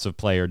massive amounts of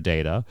player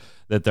data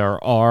that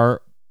there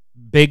are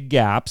big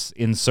gaps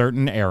in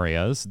certain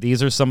areas.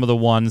 These are some of the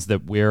ones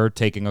that we're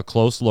taking a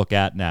close look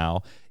at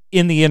now.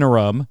 In the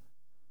interim,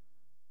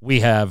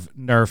 we have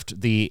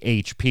nerfed the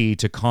HP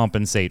to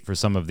compensate for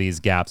some of these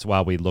gaps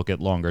while we look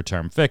at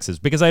longer-term fixes.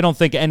 Because I don't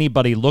think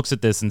anybody looks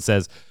at this and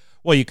says,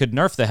 well, you could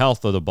nerf the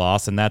health of the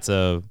boss, and that's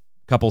a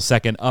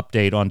couple-second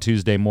update on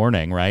Tuesday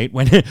morning, right?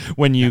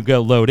 When you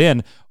go load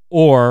in.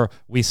 Or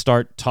we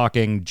start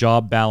talking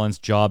job balance,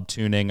 job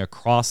tuning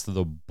across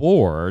the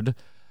board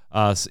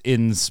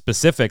in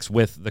specifics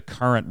with the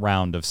current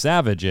round of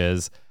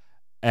Savages.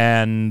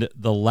 And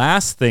the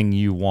last thing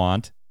you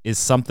want is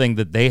something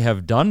that they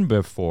have done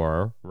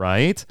before,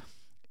 right?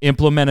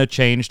 Implement a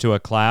change to a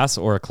class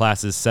or a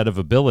class's set of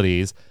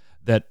abilities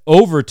that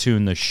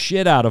overtune the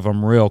shit out of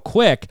them real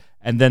quick,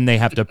 and then they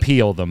have to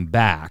peel them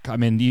back. I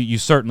mean, you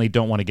certainly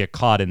don't want to get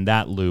caught in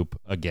that loop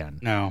again.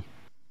 No.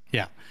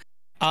 Yeah.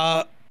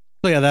 So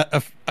yeah,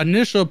 that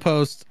initial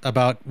post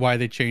about why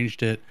they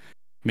changed it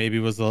maybe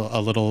was a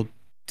little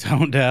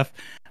tone deaf,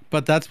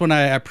 but that's when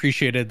I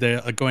appreciated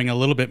the going a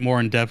little bit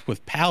more in depth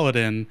with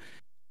Paladin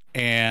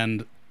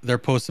and their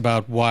posts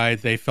about why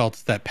they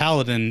felt that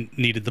Paladin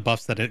needed the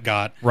buffs that it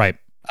got. Right.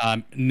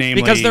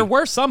 Namely, because there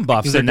were some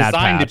buffs in that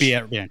patch. To be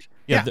at range.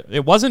 Yeah,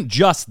 it wasn't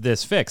just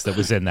this fix that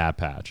was in that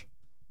patch.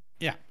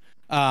 Yeah.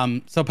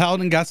 So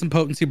Paladin got some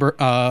potency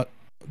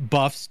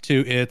buffs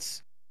to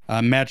its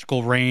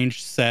magical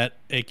range set,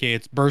 aka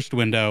its burst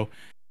window.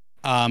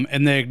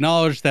 And they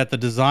acknowledged that the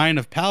design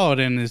of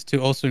Paladin is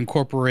to also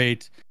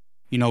incorporate,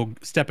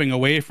 stepping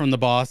away from the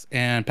boss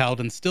and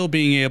Paladin still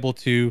being able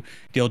to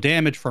deal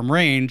damage from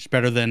range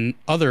better than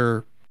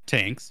other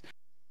tanks.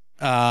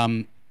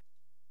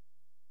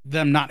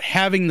 them not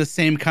having the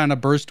same kind of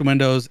burst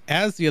windows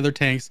as the other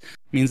tanks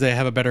means they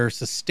have a better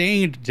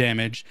sustained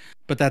damage,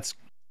 but that's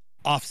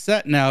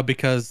offset now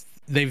because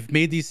they've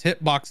made these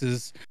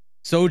hitboxes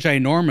so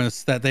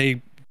ginormous that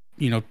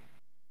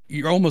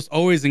you're almost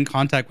always in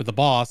contact with the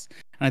boss.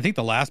 And I think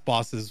the last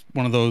boss is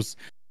one of those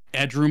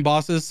edge room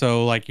bosses,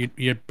 so like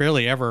you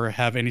barely ever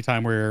have any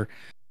time where you're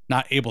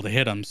not able to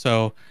hit them.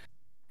 So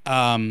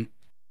and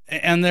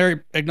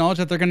they're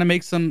acknowledged that they're going to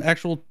make some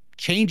actual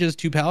changes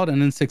to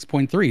Paladin in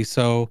 6.3,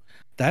 so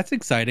that's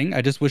exciting.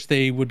 I just wish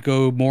they would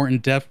go more in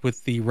depth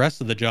with the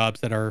rest of the jobs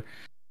that are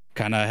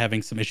kind of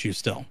having some issues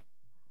still.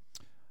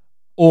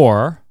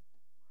 Or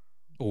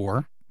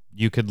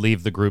you could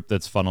leave the group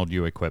that's funneled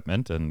you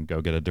equipment and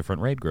go get a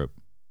different raid group.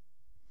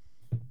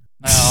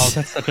 Oh,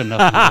 that's such a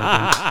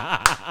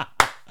nothing.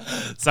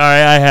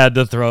 Sorry, I had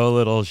to throw a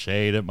little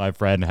shade at my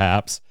friend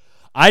Haps.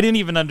 I didn't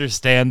even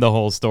understand the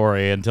whole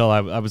story until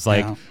I was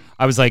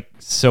like,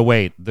 so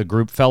wait, the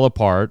group fell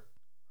apart.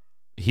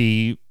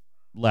 He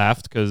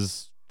left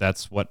because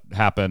that's what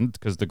happened,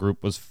 because the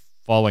group was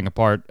falling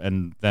apart.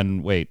 And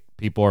then, wait,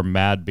 people are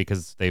mad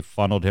because they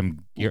funneled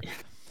him gear.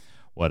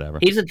 Whatever.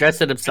 He's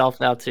addressed it himself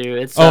now, too.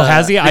 It's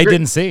has he? I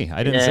didn't see.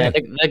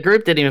 The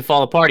group didn't even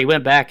fall apart. He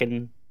went back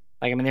and,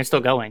 they're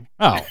still going.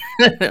 Oh.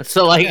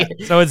 So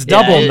it's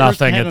double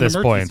nothing at this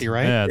point.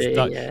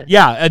 Right?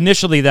 Yeah,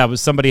 initially that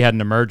was somebody had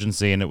an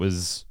emergency and it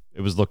was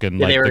looking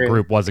like the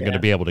group wasn't going to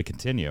be able to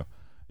continue.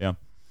 Yeah.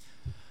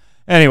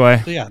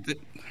 Anyway. Yeah.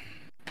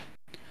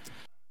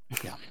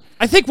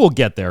 I think we'll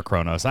get there,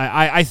 Kronos.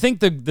 I think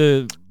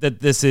that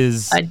this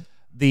is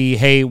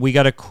hey, we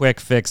got to quick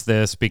fix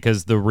this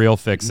because the real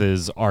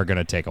fixes are going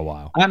to take a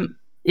while.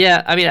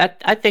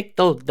 I think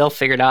they'll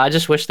figure it out. I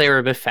just wish they were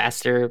a bit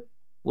faster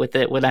with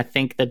it when I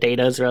think the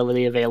data is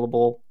readily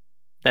available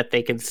that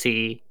they can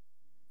see.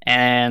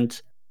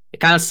 And it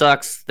kind of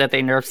sucks that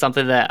they nerfed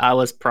something that I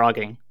was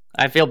progging.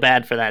 I feel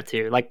bad for that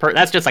too.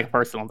 That's just like a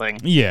personal thing.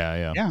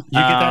 Yeah. Yeah, you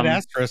get that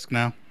asterisk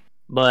now.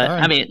 But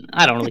sorry.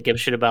 I don't really give a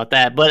shit about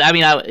that. But I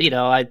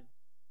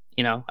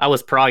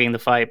was progging the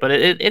fight, but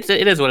it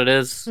is what it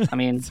is. I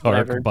mean, it's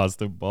hard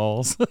busted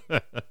balls.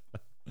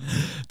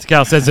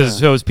 Takal says,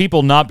 so is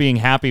people not being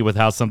happy with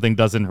how something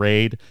doesn't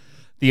raid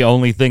the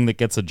only thing that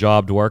gets a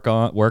job worked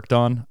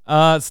on?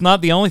 It's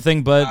not the only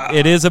thing, but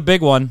it is a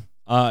big one.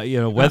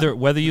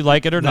 Whether you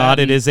like it or not,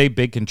 it is a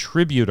big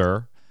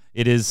contributor.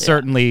 It is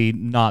certainly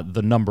not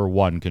the number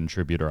one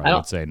contributor, I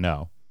would say.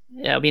 No.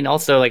 Yeah, I mean,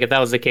 also, if that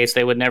was the case,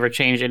 they would never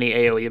change any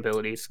AoE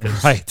abilities.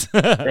 Right.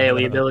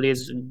 AoE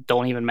abilities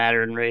don't even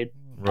matter in raid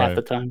half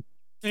the time.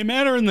 They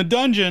matter in the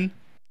dungeon.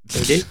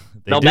 They do.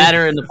 They'll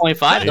matter in the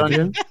 0.5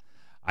 dungeon.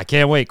 I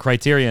can't wait.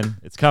 Criterion.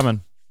 It's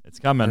coming.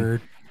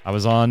 Word. I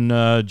was on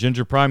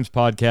Ginger Prime's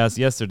podcast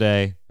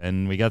yesterday,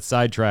 and we got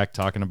sidetracked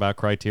talking about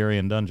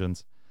Criterion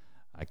dungeons.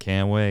 I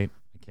can't wait.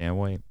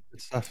 Good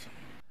stuff.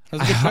 That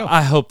was a good show.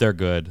 I hope they're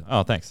good.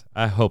 Oh, thanks.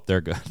 I hope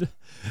they're good.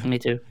 Me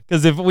too.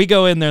 Because if we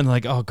go in there and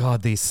like, oh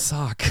God, these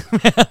suck,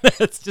 man,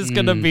 it's just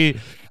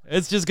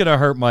gonna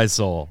hurt my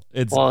soul.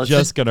 It's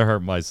just gonna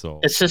hurt my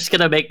soul. It's just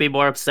gonna make me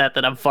more upset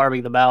that I'm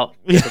farming them out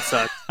if it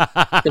sucks.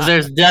 Because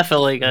there's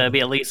definitely gonna be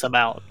at least some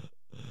out.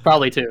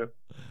 Probably two.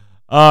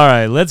 All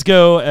right, let's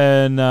go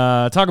and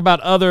talk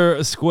about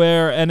other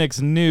Square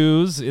Enix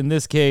news. In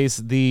this case,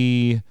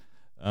 the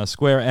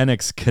Square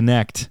Enix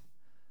Connect.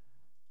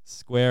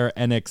 Square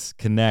Enix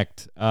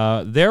Connect.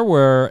 There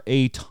were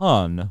a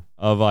ton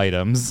of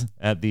items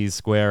at the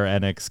Square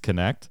Enix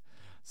Connect.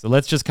 So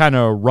let's just kind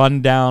of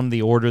run down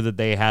the order that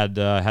they had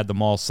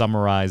them all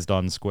summarized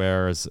on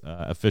Square's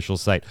official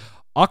site.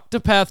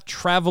 Octopath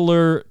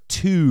Traveler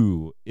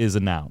 2 is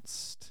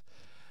announced.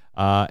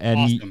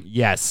 Awesome.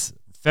 Yes,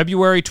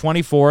 February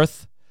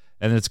 24th,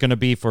 and it's going to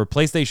be for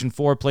PlayStation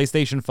 4,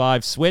 PlayStation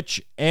 5,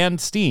 Switch, and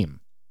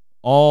Steam,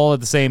 all at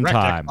the same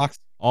time.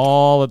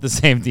 All at the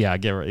same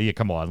time. Yeah,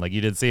 come on.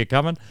 You didn't see it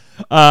coming?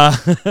 Well,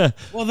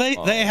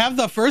 they have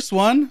the first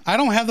one. I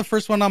don't have the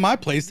first one on my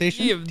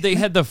PlayStation. Yeah, they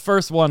had the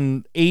first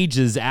one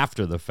ages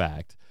after the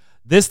fact.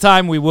 This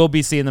time, we will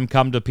be seeing them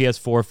come to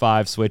PS4,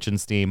 5, Switch,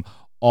 and Steam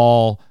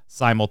all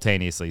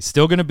simultaneously.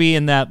 Still going to be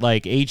in that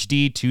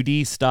HD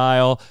 2D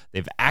style.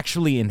 They've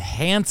actually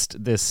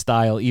enhanced this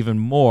style even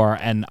more.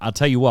 And I'll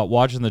tell you what,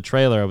 watching the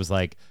trailer, I was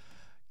like,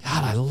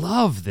 God, I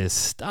love this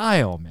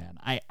style, man.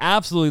 I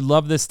absolutely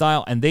love this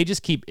style. And they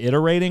just keep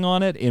iterating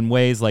on it in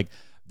ways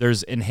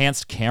there's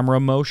enhanced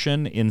camera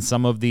motion in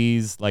some of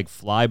these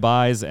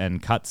flybys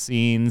and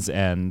cutscenes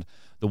and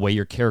the way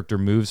your character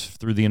moves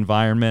through the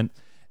environment.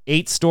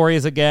 8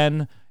 stories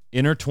again,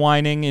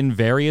 intertwining in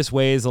various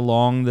ways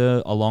along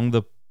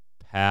the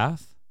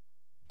path,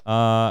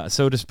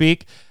 so to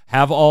speak.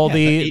 Have all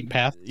the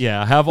path.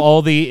 Yeah, have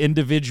all the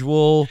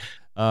individual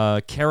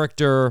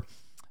character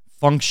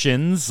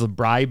functions,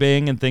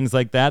 bribing and things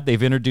like that.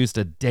 They've introduced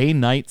a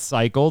day-night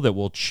cycle that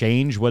will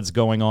change what's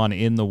going on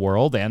in the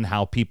world and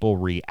how people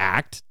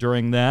react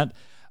during that.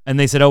 And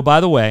they said, oh, by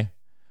the way,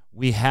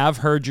 we have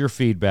heard your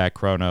feedback,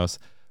 Kronos.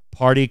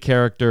 party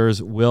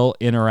characters will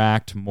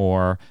interact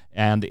more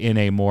and in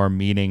a more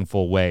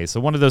meaningful way. So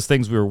one of those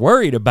things we were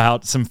worried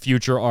about some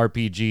future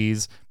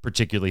RPGs,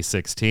 particularly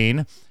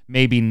 16,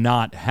 maybe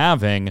not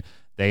having,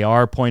 they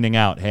are pointing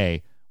out,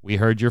 hey, we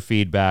heard your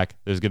feedback.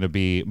 There's going to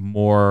be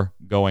more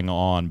going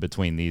on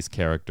between these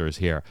characters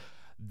here.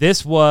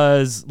 This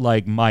was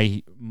like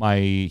my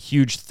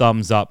huge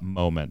thumbs up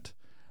moment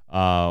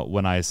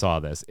when I saw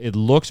this. It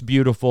looks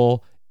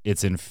beautiful.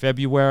 It's in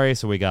February,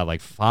 so we got like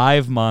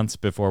 5 months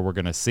before we're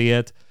going to see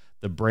it.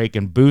 The break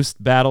and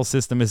boost battle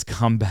system has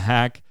come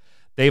back.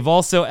 They've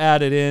also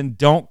added in,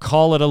 don't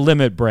call it a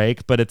limit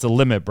break, but it's a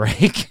limit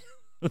break.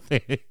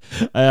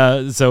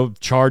 So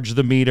charge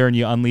the meter and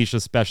you unleash a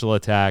special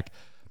attack.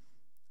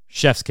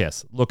 Chef's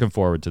kiss. Looking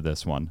forward to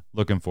this one.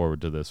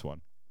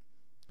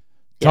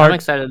 Yeah, I'm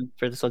excited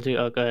for this one too.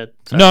 Oh, go ahead.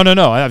 Sorry.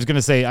 No. I was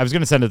gonna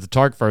send it to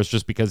Tark first,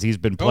 just because he's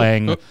been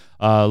playing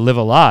Live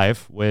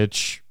Alive,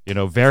 which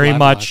very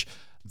much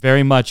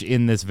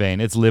in this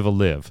vein. It's Live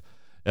Alive.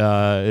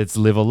 It's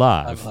Live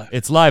Alive.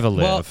 It's Live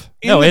Alive.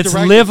 Well, no, it's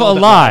Live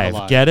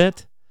Alive. Get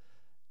it?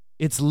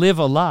 It's Live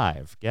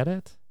Alive. Get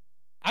it?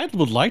 I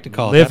would like to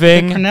call living, it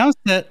that. They pronounce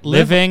it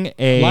living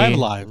a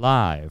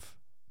live.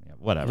 Yeah,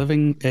 whatever.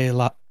 Living a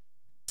live.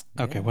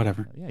 Okay,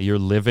 whatever. Yeah, you're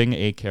living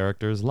a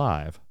character's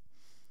live.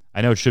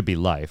 I know it should be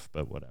life,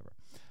 but whatever.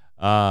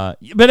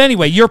 But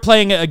anyway, you're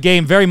playing a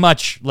game very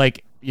much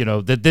like,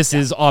 that this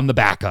is on the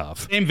back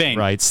of. Same vein.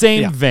 Right?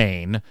 Same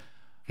vein.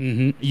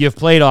 Mm-hmm. You've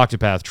played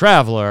Octopath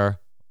Traveler.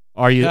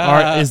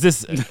 Is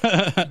this...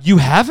 You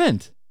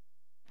haven't?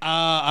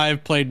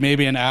 I've played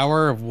maybe an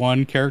hour of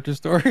one character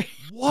story.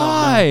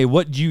 Why?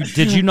 Did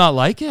you not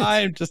like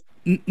it?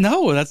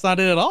 No, that's not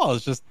it at all.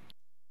 It's just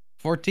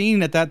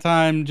 14 at that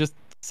time just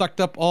sucked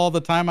up all the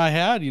time I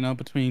had,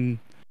 between...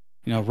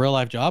 real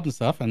life jobs and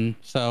stuff. And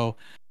so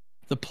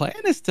the plan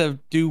is to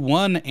do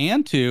 1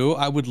 and 2.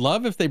 I would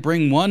love if they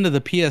bring 1 to the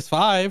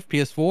PS5,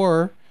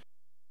 PS4,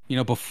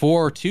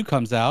 before 2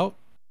 comes out.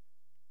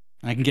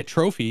 I can get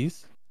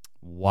trophies.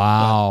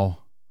 Wow.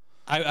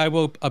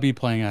 I'll be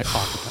playing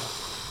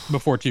Octopath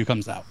before 2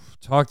 comes out.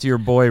 Talk to your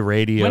boy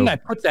Radio. When did I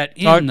put that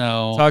in,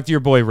 though? Talk to your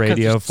boy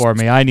Radio for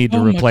me. I need to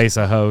replace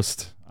a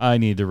host.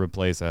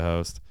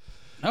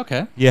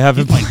 Okay. You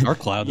haven't played Dark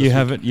Cloud. You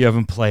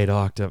haven't played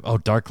Octa. Oh,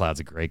 Dark Cloud's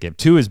a great game.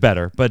 2 is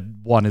better, but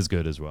 1 is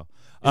good as well.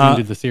 You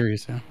did the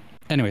series, yeah.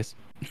 Anyways.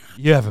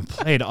 You haven't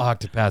played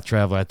Octopath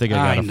Traveler. I think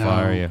I gotta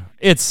fire you.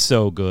 It's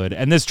so good.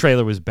 And this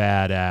trailer was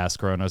badass,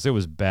 Kronos. It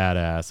was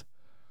badass.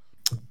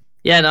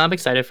 Yeah, no, I'm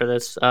excited for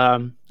this.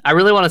 I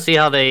really want to see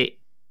how they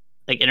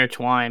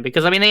intertwine,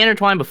 because they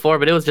intertwined before,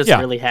 but it was just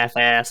really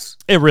half-ass.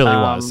 It really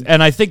was.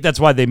 And I think that's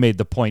why they made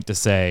the point to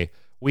say,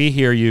 we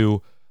hear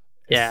you.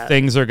 Yeah,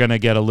 things are going to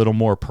get a little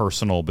more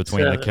personal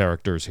between the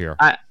characters here.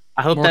 I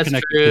hope that's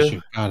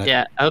true.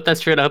 Yeah, I hope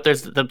that's true. And I hope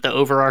there's the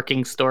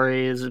overarching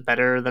story is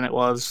better than it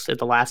was at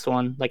the last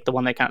one, like the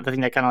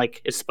thing that kind of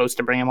like is supposed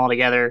to bring them all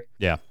together.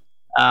 Yeah.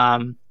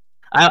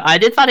 I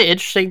did find it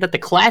interesting that the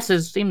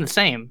classes seem the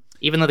same,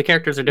 even though the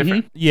characters are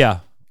different. Mm-hmm. Yeah.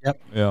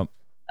 Yep. Yeah.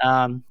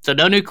 So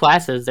no new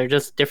classes; they're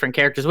just different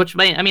characters. Which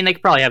they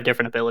could probably have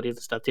different abilities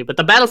and stuff too. But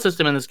the battle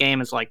system in this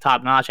game is like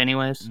top notch,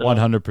 anyways.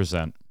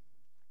 100%.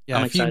 Yeah,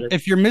 I'm excited.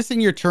 If you're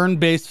missing your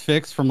turn-based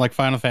fix from like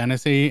Final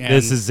Fantasy, and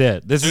this is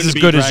it. This is as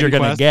good as you're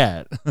gonna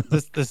get.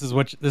 this is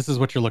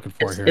what you're looking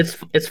for here.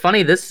 It's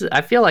funny.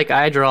 I feel like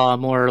I draw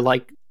more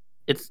like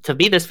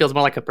this feels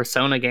more like a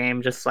Persona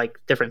game, just like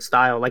different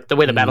style. Like the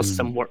way the battle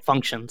system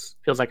functions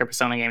feels like a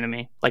Persona game to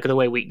me. Like the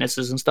way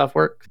weaknesses and stuff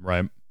work.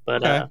 Right.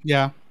 But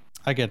yeah,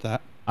 I get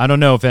that. I don't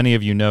know if any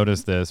of you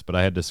noticed this, but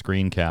I had to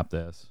screen cap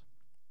this.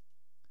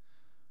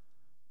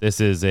 This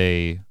is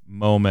a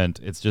moment.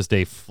 It's just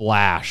a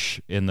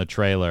flash in the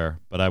trailer,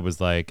 but I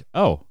was like,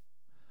 "Oh,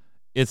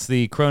 it's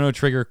the Chrono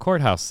Trigger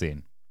courthouse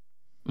scene."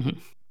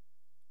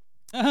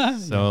 Mm-hmm.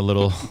 So a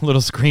little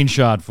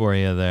screenshot for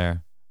you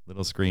there.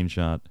 Little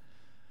screenshot.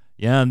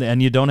 Yeah,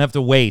 and you don't have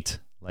to wait.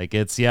 Like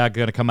it's going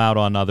to come out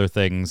on other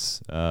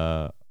things,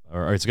 or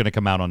it's going to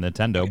come out on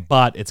Nintendo,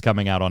 but it's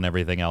coming out on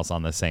everything else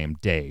on the same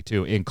day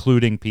too,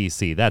 including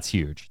PC. That's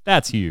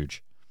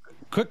huge.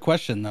 Quick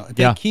question though.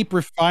 They keep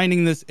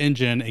refining this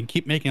engine and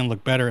keep making it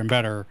look better and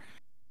better.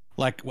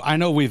 Like I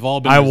know we've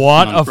all been. I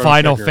want a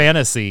Final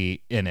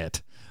Fantasy in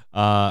it.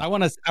 I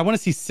want to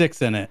see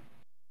 6 in it.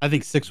 I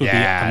think 6 would be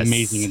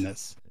amazing in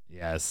this.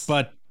 Yes.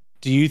 But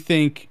do you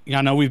think?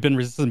 I know we've been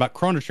resistant about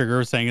Chrono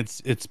Trigger, saying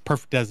it's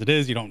perfect as it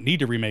is. You don't need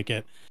to remake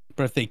it.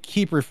 But if they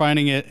keep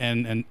refining it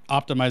and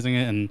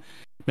optimizing it and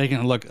making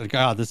it look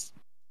like, this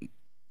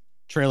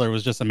trailer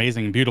was just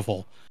amazing and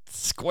beautiful.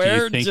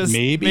 Square just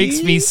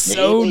makes me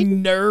so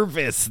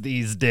nervous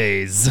these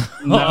days.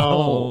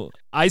 No.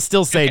 I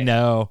still say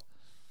no.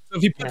 So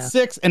if you put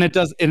 6 and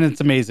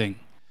it's amazing.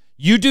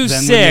 You do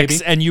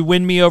 6 and you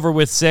win me over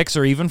with 6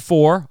 or even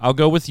 4. I'll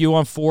go with you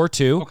on 4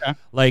 too.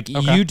 Okay.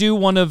 You do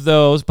one of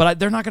those, but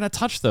they're not going to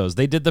touch those.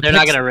 They're not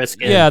going to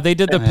risk it. Yeah, they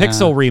did the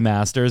Pixel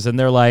remasters and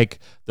they're like,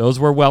 those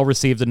were well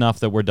received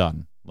enough that we're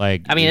done.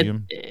 Like,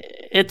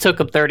 it took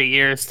them 30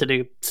 years to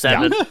do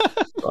 7.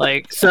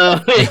 Like, so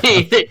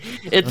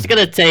it's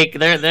gonna take.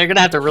 They're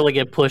gonna have to really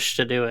get pushed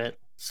to do it.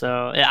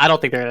 So I don't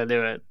think they're gonna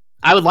do it.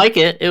 I would like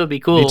it. It would be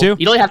cool. Me too.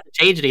 You don't have to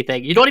change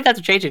anything. You don't even have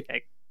to change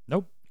anything.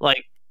 Nope.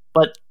 Like,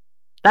 but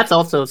that's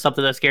also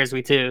something that scares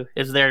me too.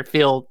 Is they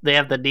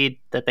have the need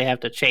that they have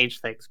to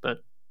change things,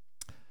 but.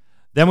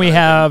 Then we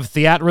have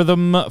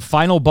Theatrhythm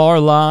Final Bar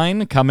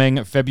Line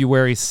coming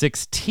February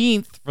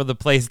 16th for the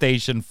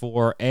PlayStation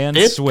 4 and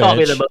this Switch. This caught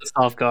me the most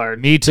off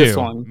guard. Me too. This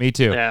one. Me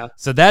too. Yeah.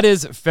 So that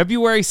is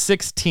February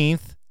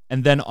 16th,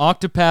 and then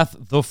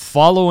Octopath the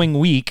following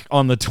week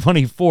on the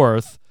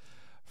 24th.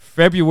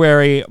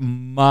 February,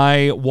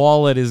 my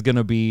wallet is going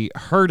to be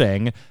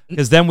hurting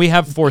because then we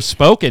have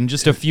Forspoken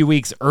just a few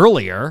weeks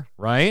earlier,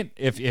 right?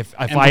 If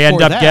I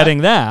end up getting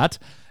that.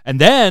 And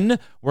then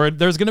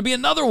there's going to be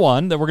another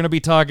one that we're going to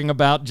be talking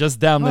about just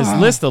down this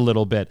list a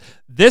little bit.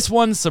 This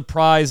one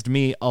surprised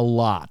me a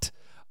lot.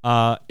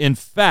 In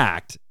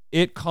fact,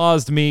 it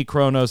caused me,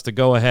 Kronos, to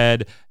go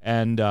ahead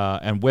and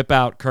whip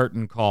out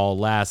Curtain Call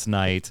last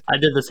night. I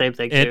did the same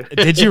thing too.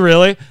 Did you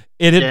really?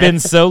 It had been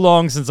so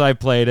long since I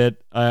played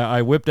it.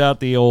 I whipped out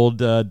the old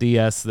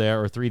DS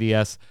there, or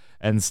 3DS,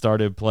 and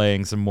started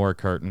playing some more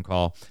Curtain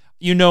Call.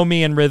 You know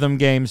me in rhythm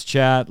games,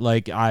 chat.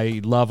 Like, I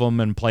love them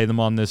and play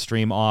them on this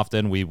stream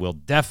often. We will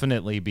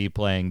definitely be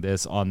playing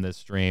this on this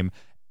stream.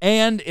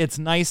 And it's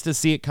nice to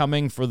see it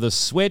coming for the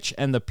Switch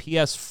and the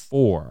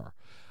PS4.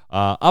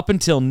 Up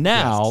until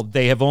now,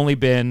 They have only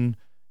been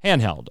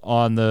handheld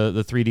on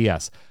the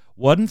 3DS.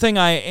 One thing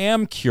I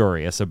am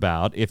curious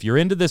about, if you're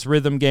into this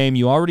rhythm game,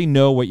 you already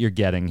know what you're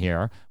getting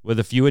here with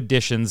a few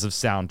additions of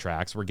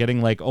soundtracks. We're getting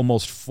like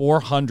almost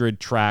 400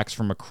 tracks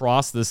from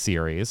across the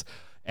series,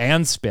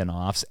 and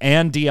spin-offs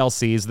and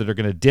DLCs that are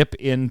going to dip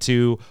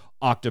into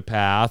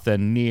Octopath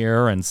and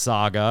Nier and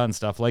Saga and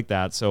stuff like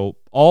that. So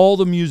all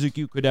the music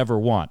you could ever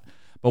want.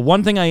 But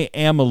one thing I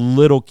am a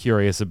little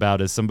curious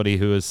about as somebody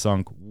who has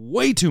sunk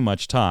way too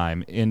much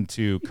time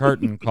into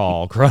Curtain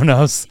Call,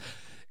 Kronos,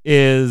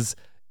 is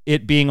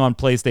it being on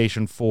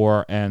PlayStation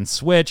 4 and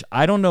Switch.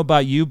 I don't know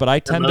about you, but I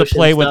tend to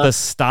play with the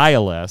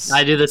stylus.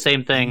 I do the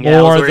same thing.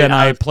 More than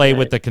I play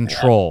with the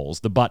controls,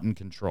 the button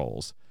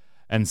controls.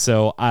 And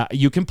so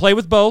you can play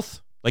with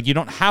both. Like, you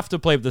don't have to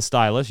play with the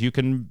stylus. You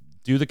can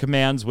do the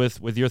commands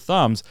with your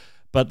thumbs.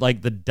 But,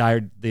 like, the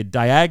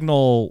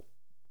diagonal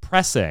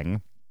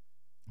pressing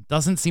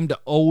doesn't seem to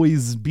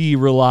always be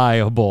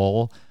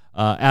reliable,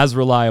 as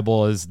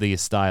reliable as the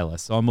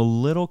stylus. So I'm a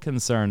little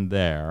concerned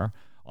there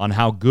on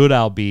how good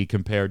I'll be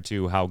compared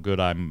to how good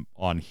I'm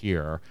on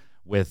here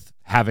with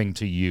having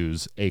to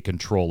use a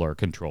controller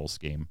control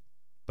scheme.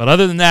 But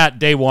other than that,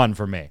 day one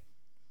for me.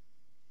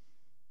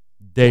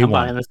 I'm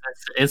buying this.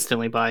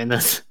 Instantly buying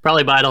this.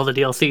 Probably buying all the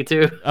DLC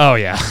too. Oh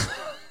yeah.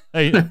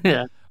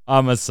 Yeah.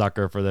 I'm a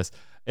sucker for this.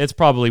 It's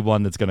probably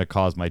one that's going to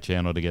cause my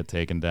channel to get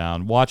taken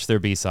down. Watch there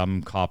be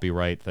some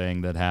copyright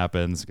thing that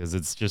happens because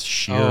it's just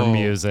sheer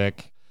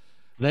music.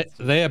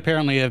 They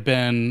apparently have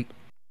been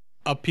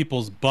up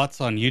people's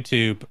butts on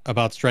YouTube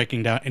about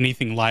striking down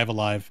anything Live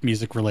Alive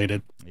music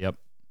related. Yep.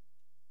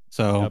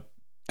 So,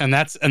 and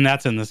that's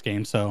in this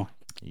game. So.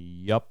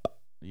 Yep.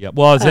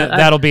 Well,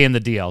 that'll be in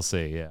the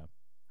DLC. Yeah.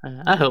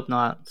 I hope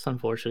not. It's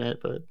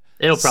unfortunate, but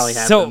it'll probably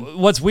happen. So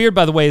what's weird,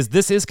 by the way, is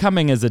this is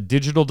coming as a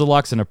digital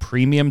deluxe and a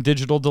premium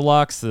digital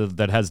deluxe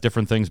that has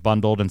different things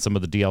bundled and some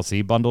of the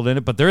DLC bundled in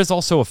it. But there is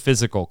also a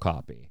physical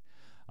copy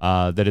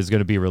that is going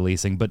to be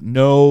releasing, but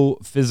no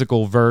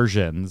physical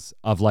versions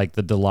of like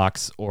the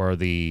deluxe or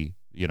the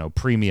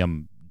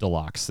premium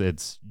deluxe.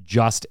 It's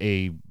just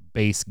a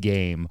base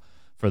game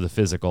for the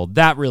physical.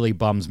 That really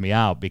bums me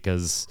out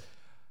because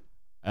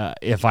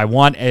if I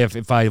want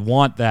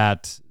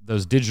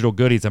those digital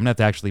goodies, I'm going to have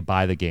to actually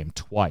buy the game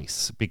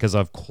twice because,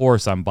 of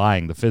course, I'm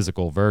buying the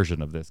physical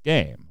version of this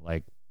game.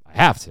 Like, I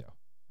have to.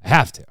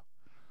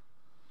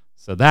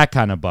 So that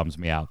kind of bums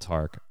me out,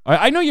 Tark.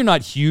 I know you're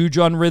not huge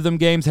on rhythm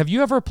games. Have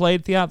you ever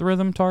played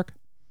Theatrhythm, Tark?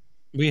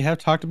 We have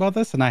talked about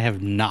this, and I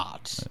have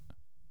not.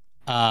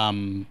 I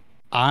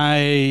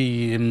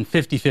am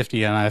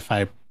 50-50 on if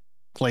I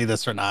play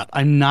this or not.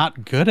 I'm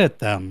not good at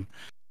them.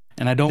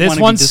 And I don't want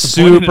to be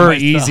disappointed in myself. This one's super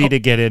easy to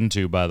get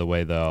into, by the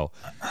way, though.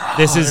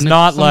 This is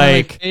not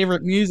like my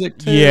favorite music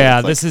too.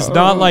 Yeah, this is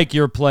not like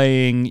you're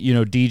playing,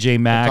 DJ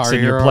Max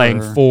and you're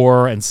playing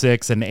 4 and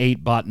 6 and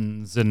 8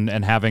 buttons and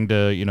having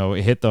to,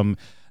 hit them.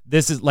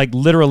 This is like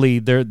literally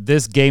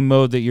this game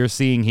mode that you're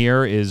seeing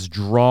here is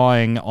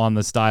drawing on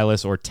the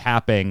stylus or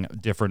tapping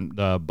different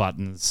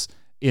buttons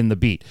in the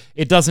beat.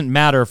 It doesn't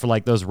matter for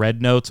like those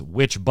red notes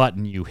which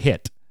button you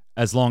hit,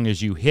 as long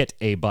as you hit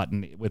a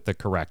button with the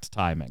correct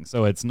timing.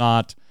 So it's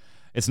not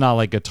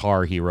like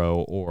Guitar Hero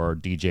or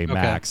DJ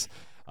Max.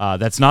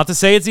 That's not to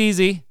say it's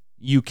easy.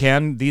 You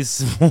can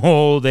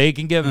they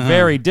can get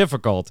very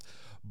difficult,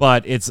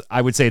 but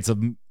I would say it's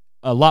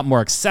a lot more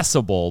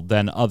accessible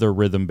than other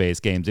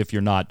rhythm-based games if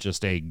you're not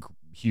just a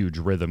huge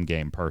rhythm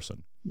game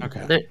person.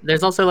 Okay.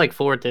 There's also like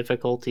 4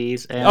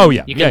 difficulties, and Oh,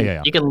 yeah. you can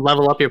Yeah. you can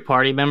level up your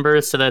party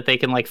members so that they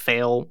can like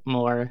fail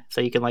more,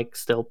 so you can like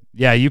still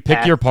Yeah, you pick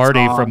pass your the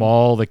party song. from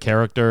all the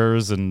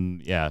characters,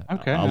 and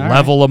Okay, I'll all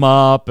level them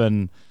up,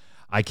 and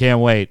I can't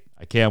wait.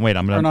 I'm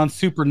Turn gonna on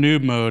super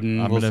noob mode,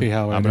 and we'll see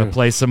how I'm gonna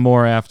play some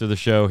more after the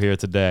show here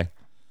today.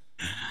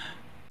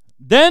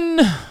 Then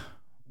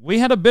we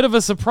had a bit of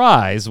a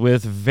surprise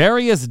with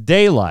Various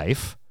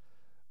Daylife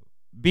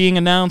being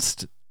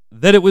announced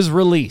that it was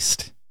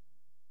released.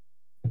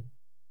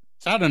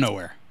 It's out of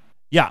nowhere.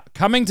 Yeah,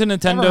 coming to Never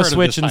Nintendo heard of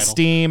Switch this and title.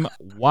 Steam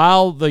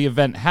while the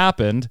event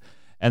happened,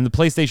 and the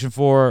PlayStation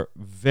 4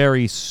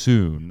 very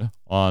soon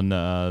on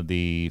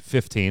the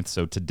 15th,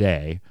 so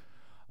today,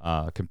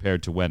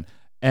 compared to when.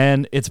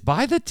 And it's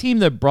by the team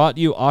that brought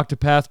you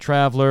Octopath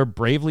Traveler,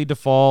 Bravely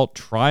Default,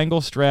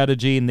 Triangle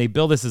Strategy, and they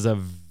build this as a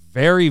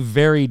very,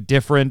 very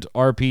different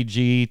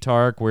RPG,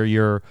 Tark,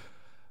 where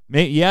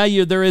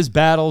there is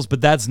battles,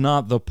 but that's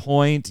not the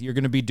point. You're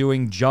going to be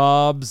doing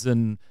jobs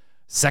and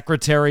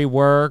secretary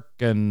work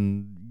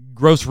and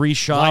grocery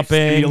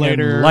shopping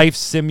and life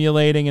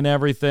simulating and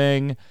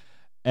everything.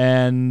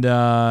 And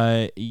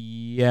I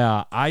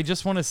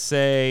just want to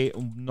say,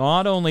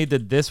 not only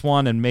did this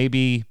one, and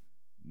maybe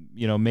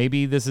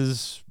this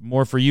is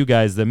more for you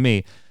guys than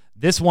me,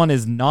 this one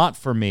is not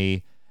for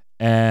me,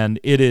 and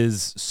it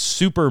is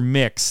super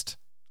mixed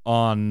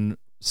on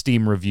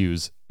Steam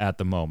reviews at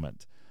the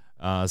moment.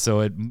 So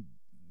it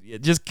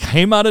just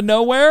came out of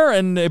nowhere,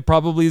 and it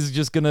probably is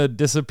just going to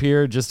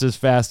disappear just as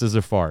fast as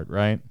a fart,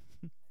 right?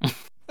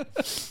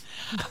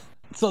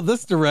 So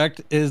this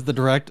direct is the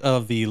direct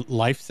of the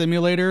life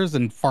simulators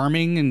and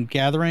farming and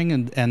gathering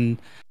and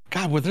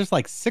God, there's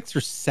like 6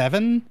 or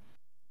 7,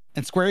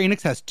 and Square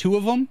Enix has 2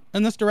 of them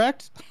in this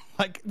direct.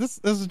 Like this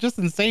is just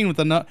insane with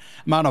the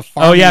amount of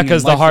farming. Oh yeah,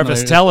 because the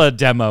Harvestella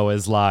demo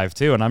is live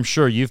too, and I'm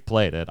sure you've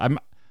played it.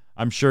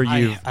 I'm sure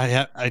you've.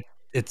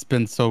 It's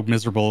been so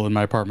miserable in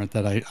my apartment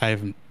that I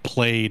haven't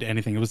played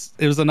anything. It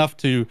was enough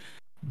to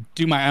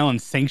do my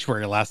island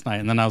sanctuary last night,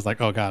 and then I was like,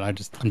 oh god, I'm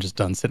just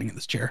done sitting in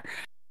this chair.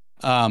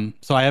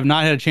 So I have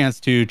not had a chance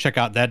to check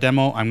out that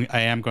demo.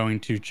 I am going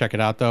to check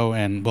it out though,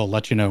 and we'll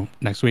let you know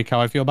next week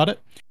how I feel about it.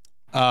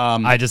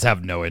 I just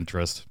have no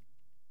interest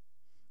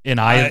in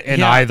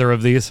either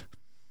of these.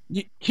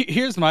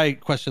 Here's my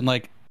question: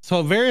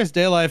 so Various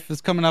Daylife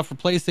is coming out for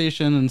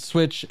PlayStation and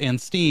Switch and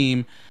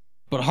Steam,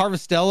 but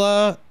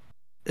Harvestella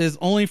is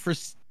only for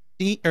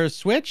Steam or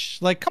Switch.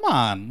 Like, come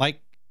on!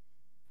 Like,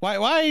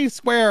 why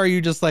Square are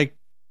you just like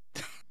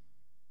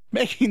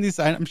making these?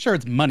 I'm sure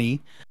it's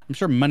money. I'm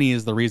sure money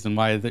is the reason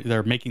why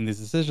they're making these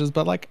decisions.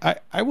 But like,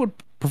 I would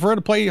prefer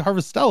to play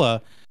Harvestella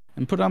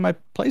and put it on my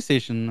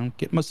PlayStation and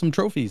get some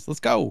trophies.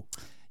 Let's go.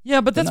 Yeah,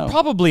 but that's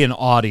probably an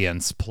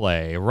audience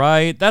play,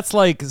 right? That's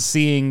like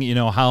seeing,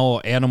 how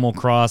Animal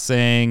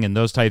Crossing and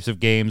those types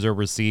of games are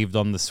received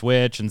on the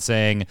Switch and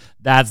saying,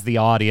 that's the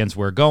audience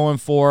we're going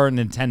for.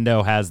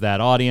 Nintendo has that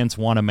audience,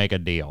 want to make a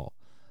deal,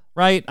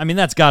 right? I mean,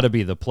 that's got to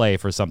be the play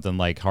for something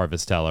like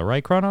Harvestella,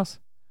 right, Kronos?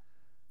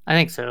 I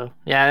think so.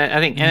 Yeah, I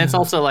think, and it's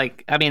also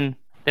like, I mean,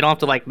 they don't have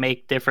to like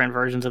make different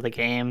versions of the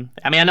game.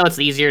 I mean, I know it's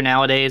easier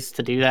nowadays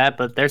to do that,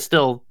 but there's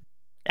still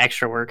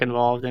extra work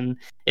involved, and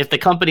if the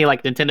company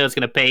like Nintendo is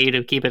going to pay you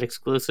to keep it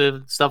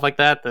exclusive, stuff like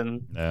that,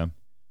 then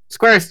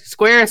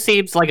Square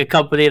seems like a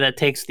company that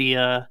takes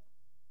the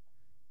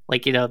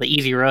the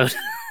easy road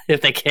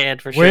if they can,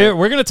 for sure.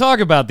 We're going to talk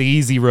about the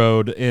easy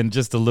road in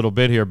just a little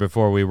bit here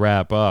before we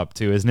wrap up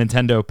too. Is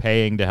Nintendo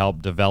paying to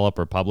help develop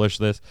or publish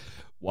this?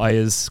 Why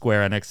is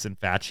Square Enix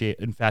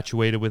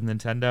infatuated with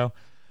Nintendo?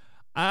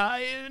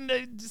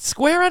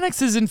 Square Enix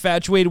is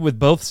infatuated with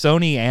both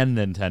Sony and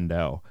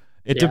Nintendo.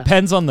 It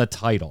depends on the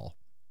title.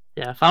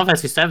 Yeah, Final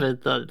Fantasy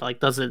VII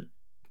doesn't.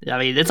 I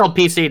mean, it's on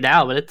PC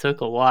now, but it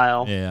took a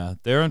while. Yeah,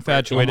 they're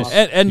infatuated,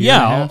 and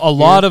a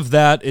lot of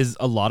that,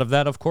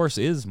 of course,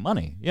 is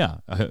money. Yeah,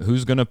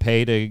 who's going to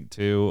pay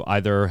to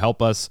either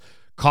help us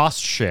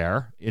cost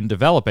share in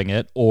developing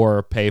it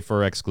or pay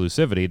for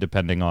exclusivity,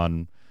 depending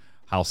on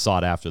how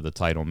sought after the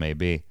title may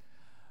be.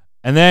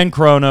 And then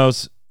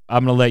Kronos,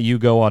 I'm going to let you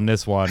go on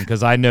this one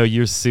because I know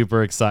you're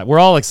super excited. We're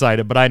all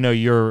excited, but I know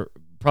you're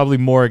probably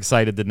more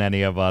excited than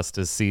any of us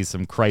to see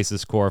some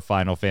Crisis Core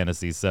Final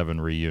Fantasy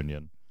VII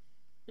reunion.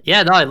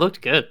 Yeah, no, it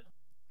looked good.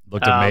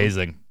 Looked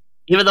amazing.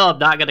 Even though I'm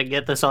not going to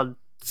get this on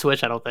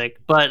Switch, I don't think.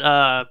 But,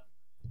 I'm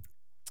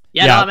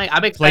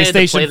excited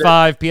PlayStation to play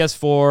 5,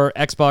 PS4,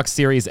 Xbox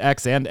Series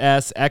X and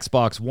S,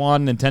 Xbox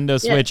One, Nintendo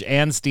Switch,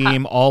 and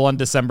Steam, all on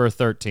December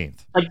 13th.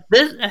 Like,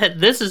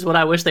 this is what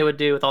I wish they would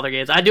do with all their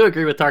games. I do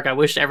agree with Tark. I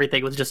wish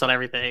everything was just on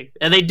everything.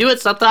 And they do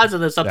it sometimes,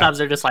 and then sometimes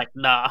they're just like,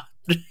 nah.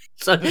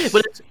 So,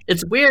 but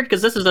it's weird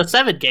because this is a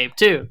 7 game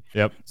too.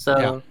 Yep.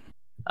 So,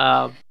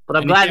 but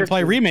I'm glad you can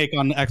play Remake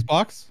on the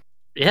Xbox.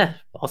 Yeah,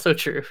 also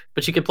true.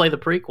 But you can play the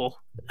prequel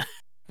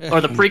or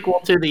the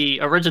prequel to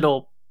the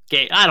original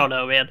game. I don't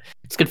know, man.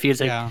 It's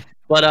confusing. Yeah.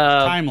 But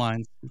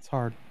timelines. It's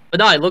hard. But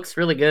no, it looks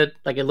really good.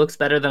 Like it looks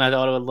better than I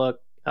thought it would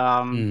look.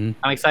 I'm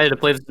excited to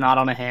play this not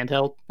on a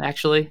handheld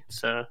actually.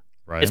 So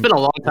it's been a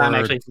long time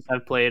actually since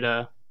I've played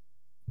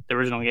the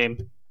original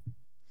game.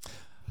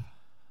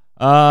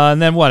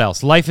 And then what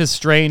else? Life is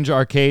Strange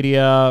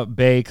Arcadia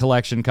Bay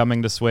Collection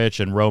coming to Switch,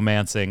 and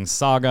Romancing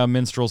Saga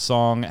Minstrel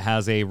Song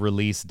has a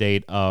release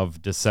date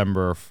of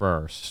December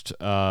 1st.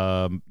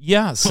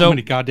 So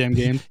many goddamn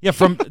games. Yeah,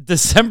 from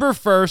December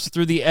 1st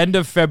through the end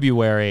of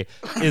February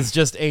is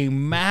just a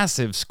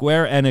massive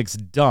Square Enix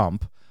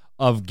dump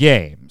of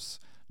games.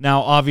 Now,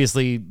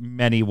 obviously,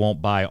 many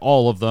won't buy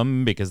all of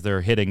them because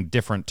they're hitting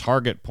different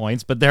target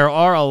points, but there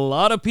are a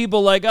lot of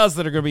people like us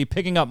that are going to be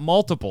picking up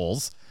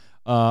multiples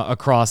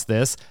across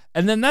this,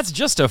 and then that's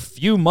just a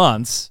few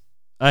months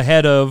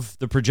ahead of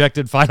the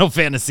projected Final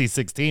Fantasy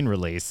 16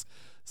 release.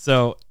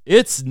 So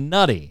it's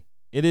nutty.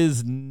 It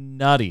is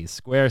nutty.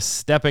 Square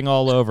stepping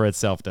all over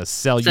itself to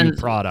sell you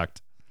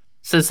product.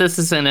 Since this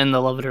isn't in the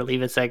Love It or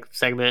Leave It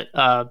segment,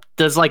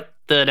 does like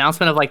the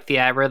announcement of like the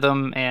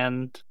Rhythm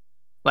and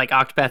like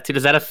Octopath 2,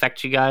 does that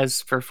affect you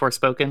guys for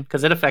Forspoken?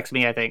 Because it affects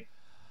me, I think.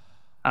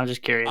 I'm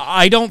just curious.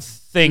 I don't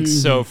think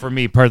so for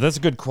me, That's a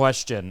good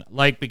question.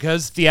 Like,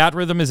 because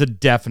Theatrhythm is a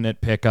definite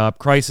pickup,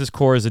 Crisis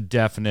Core is a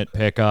definite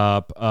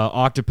pickup,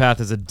 Octopath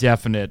is a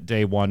definite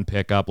day one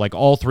pickup. Like,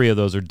 all three of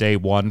those are day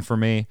one for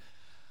me.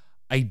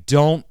 I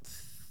don't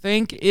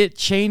think it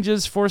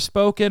changes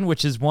Forspoken,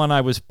 which is one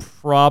I was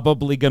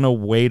probably going to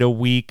wait a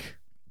week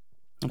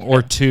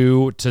or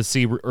two to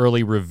see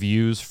early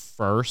reviews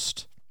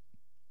first.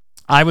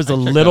 I was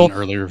an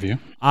early review.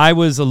 I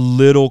was a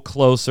little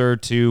closer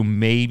to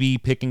maybe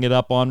picking it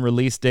up on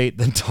release date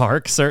than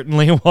Tark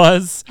certainly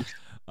was.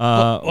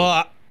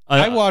 I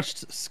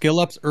watched Skill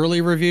Up's early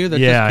review that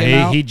just came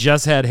out. He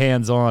just had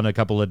hands on a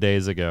couple of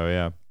days ago,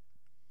 yeah.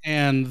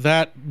 And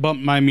that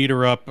bumped my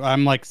meter up.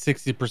 I'm like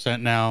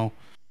 60% now.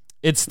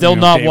 It's still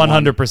not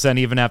 100%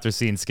 even after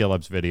seeing Skill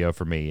Up's video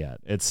for me yet.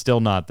 It's still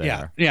not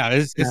there. Yeah,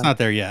 it's not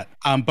there yet.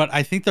 But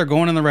I think they're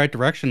going in the right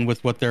direction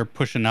with what they're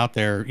pushing out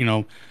there,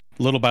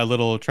 little by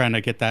little, trying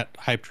to get that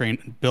hype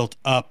train built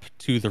up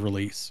to the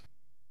release.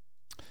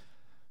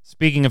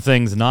 Speaking of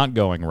things not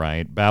going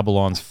right,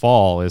 Babylon's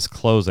Fall is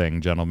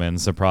closing, gentlemen.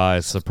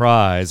 Surprise,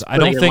 surprise. I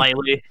don't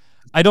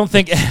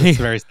think it's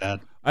very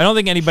sad. I don't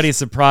think anybody's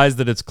surprised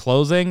that it's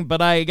closing,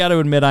 but I got to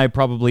admit I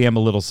probably am a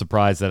little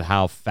surprised at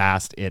how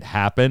fast it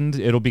happened.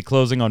 It'll be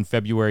closing on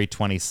February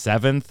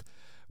 27th,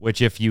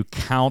 which if you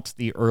count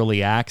the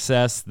early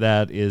access,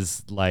 that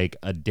is like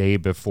a day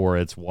before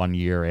its 1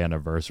 year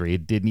anniversary.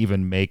 It didn't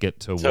even make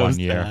it to 1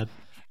 year. Sad.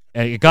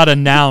 And it got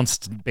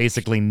announced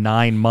basically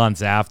 9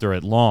 months after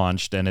it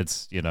launched, and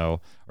it's, or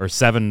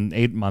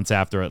 7-8 months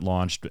after it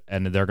launched,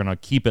 and they're going to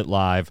keep it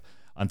live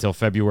until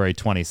February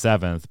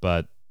 27th,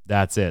 but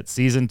that's it.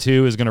 Season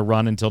 2 is going to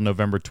run until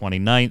November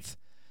 29th.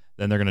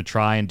 Then they're going to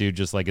try and do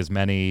just like as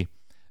many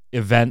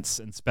events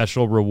and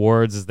special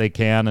rewards as they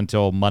can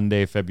until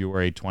Monday,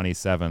 February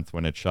 27th,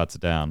 when it shuts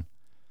down.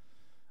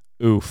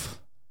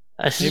 Oof.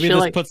 Maybe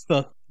this puts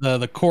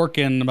the cork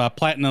in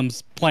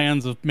Platinum's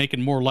plans of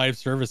making more live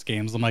service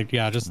games. I'm like,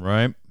 yeah, just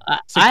right.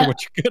 Stick to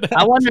what you're good at.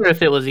 I wonder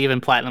if it was even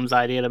Platinum's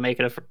idea to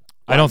make it a.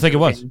 I don't think it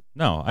was.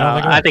 No,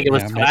 I think it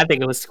was. I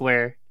think it was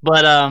Square.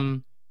 But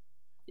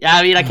yeah,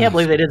 I mean, I can't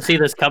believe they didn't see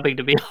this coming,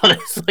 to be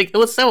honest. Like, it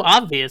was so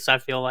obvious, I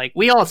feel like.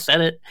 We all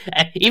said it.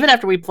 Even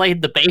after we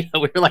played the beta,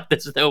 we were like,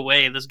 there's no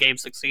way this game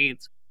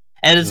succeeds.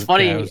 And it's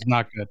funny. Yeah, it was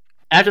not good.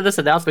 After this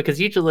announcement, because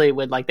usually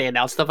when like they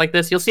announce stuff like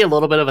this, you'll see a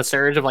little bit of a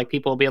surge of like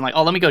people being like,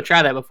 oh, let me go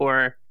try that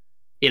before,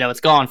 it's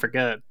gone for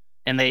good.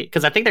 And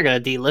because I think they're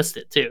going to delist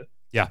it too.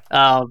 Yeah.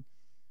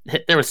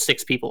 There was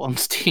 6 people on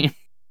Steam.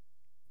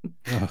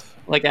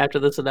 Like after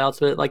this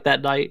announcement, like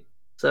that night.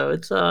 So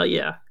it's,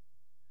 yeah.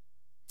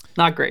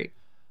 Not great.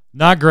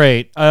 Not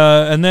great.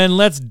 And then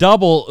let's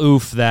double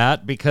oof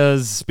that,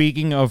 because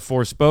speaking of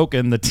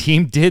Forspoken, the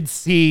team did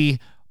see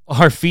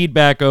our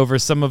feedback over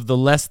some of the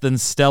less than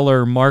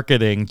stellar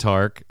marketing,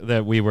 Tark,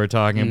 that we were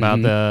talking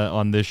about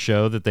on this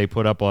show that they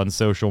put up on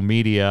social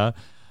media.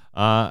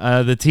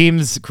 The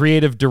team's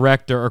creative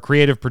director or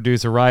creative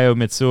producer, Ryo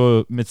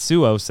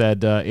Mitsuo,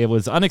 said it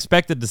was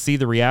unexpected to see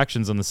the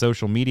reactions on the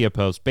social media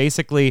post.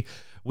 Basically,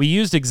 we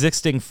used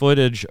existing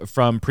footage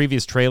from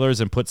previous trailers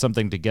and put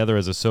something together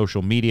as a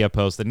social media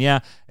post. And yeah,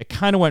 it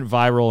kind of went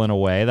viral in a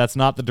way. That's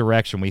not the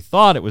direction we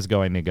thought it was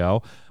going to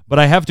go. But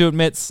I have to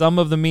admit, some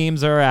of the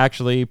memes are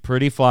actually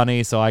pretty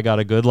funny, so I got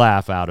a good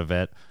laugh out of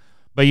it.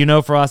 But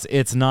for us,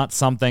 it's not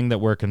something that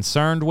we're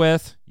concerned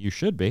with. You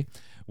should be.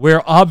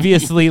 We're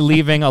obviously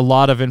leaving a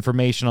lot of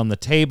information on the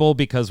table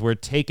because we're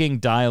taking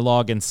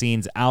dialogue and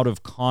scenes out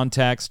of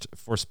context.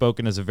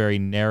 Forspoken is a very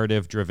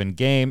narrative-driven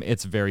game.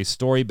 It's a very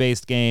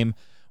story-based game.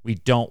 We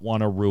don't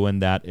want to ruin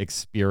that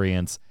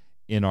experience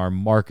in our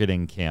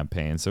marketing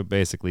campaign. So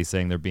basically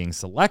saying they're being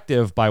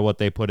selective by what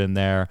they put in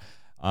there,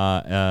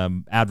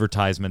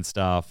 advertisement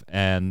stuff,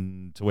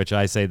 and to which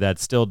I say that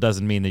still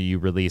doesn't mean that you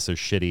release a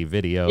shitty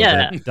video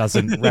that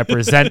doesn't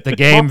represent the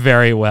game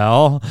very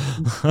well.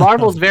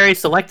 Marvel's very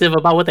selective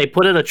about what they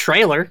put in a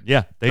trailer.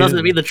 Yeah,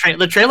 doesn't mean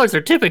the trailers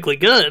are typically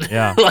good.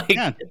 Yeah,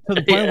 to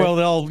the point where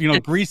they'll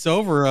grease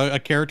over a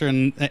character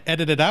and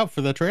edit it out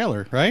for the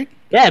trailer, right?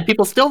 Yeah,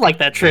 people still like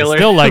that trailer.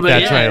 They still like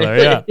that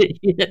trailer.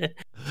 Yeah.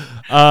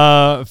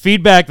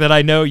 Feedback that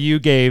I know you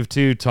gave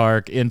to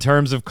Tark in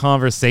terms of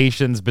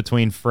conversations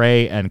between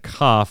Frey and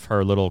Cuff,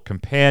 her little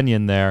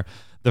companion there.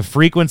 The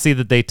frequency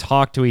that they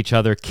talk to each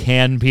other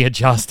can be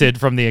adjusted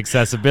from the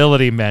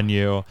accessibility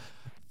menu.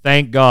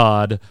 Thank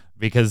God,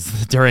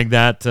 because during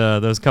that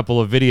those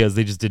couple of videos,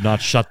 they just did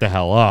not shut the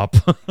hell up.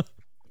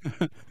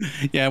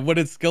 Yeah, what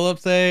did SkillUp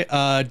say?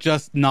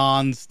 Just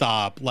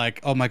non-stop. Like,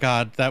 oh my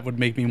god, that would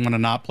make me want to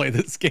not play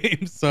this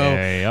game. So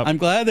Yep. I'm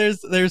glad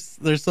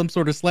there's some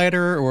sort of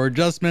slider or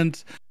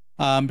adjustment,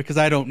 because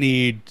I don't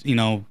need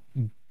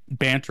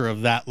banter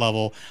of that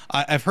level.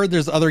 I've heard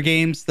there's other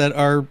games that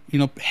are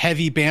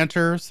heavy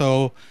banter.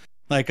 So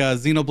like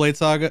Xenoblade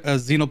Saga,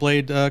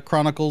 Xenoblade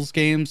Chronicles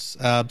games.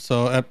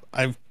 So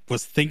I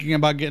was thinking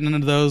about getting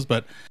into those,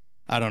 but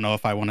I don't know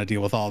if I want to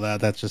deal with all that.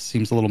 That just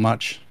seems a little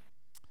much.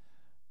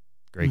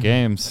 Great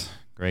games.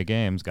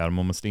 Got them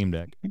on my Steam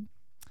Deck. Right.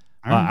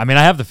 I mean,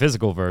 I have the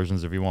physical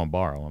versions if you want to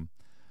borrow them.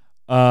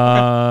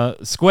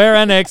 Square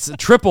Enix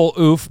triple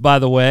oof, by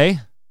the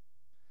way.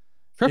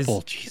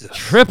 Jesus.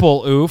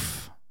 Triple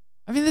oof.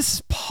 I mean, this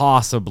is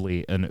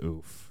possibly an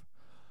oof.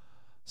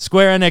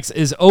 Square Enix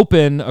is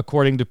open,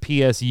 according to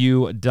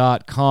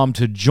PSU.com,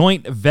 to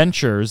joint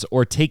ventures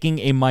or taking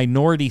a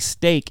minority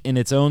stake in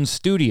its own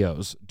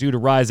studios due to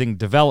rising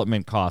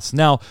development costs.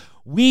 Now,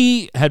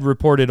 we had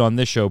reported on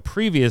this show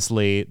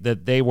previously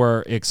that they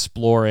were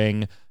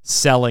exploring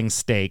selling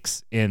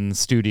stakes in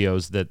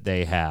studios that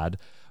they had.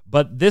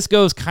 But this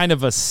goes kind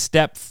of a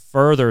step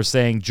further,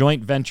 saying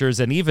joint ventures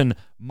and even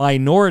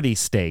minority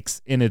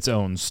stakes in its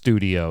own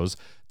studios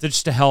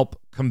just to help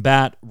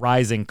combat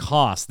rising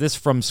costs. This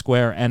from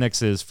Square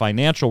Enix's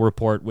financial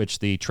report, which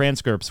the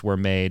transcripts were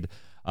made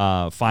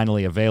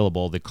finally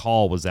available. The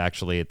call was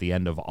actually at the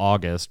end of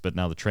August, but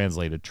now the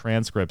translated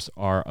transcripts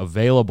are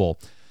available,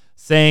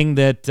 saying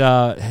that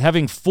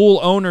having full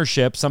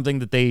ownership, something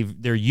that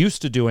they're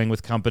used to doing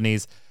with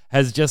companies,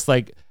 has just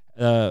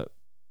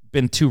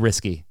been too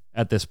risky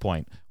at this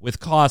point. With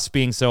costs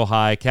being so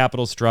high,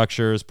 capital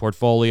structures,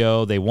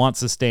 portfolio, they want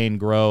sustained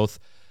growth.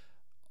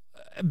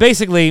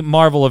 Basically,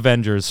 Marvel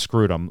Avengers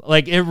screwed them.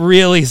 Like, it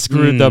really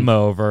screwed them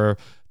over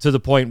to the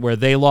point where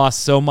they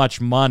lost so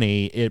much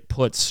money, it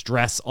put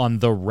stress on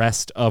the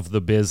rest of the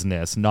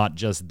business, not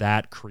just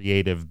that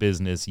creative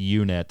business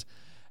unit.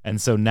 And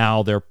so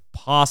now they're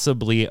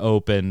possibly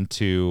open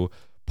to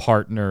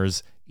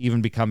partners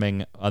even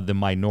becoming the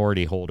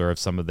minority holder of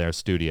some of their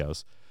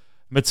studios.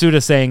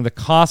 Matsuda saying the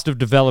cost of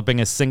developing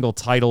a single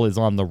title is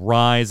on the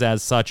rise.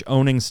 As such,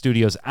 owning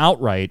studios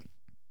outright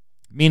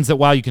means that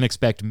while you can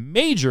expect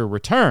major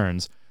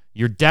returns,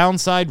 your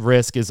downside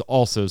risk is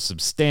also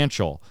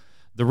substantial.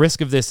 The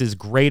risk of this is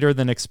greater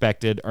than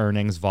expected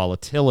earnings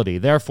volatility.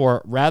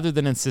 Therefore, rather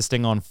than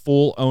insisting on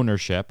full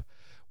ownership,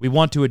 we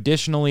want to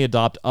additionally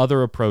adopt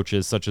other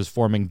approaches such as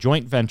forming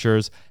joint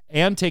ventures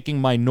and taking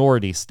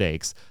minority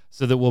stakes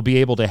so that we'll be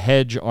able to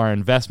hedge our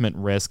investment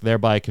risk,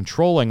 thereby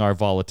controlling our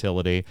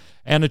volatility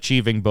and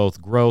achieving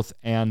both growth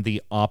and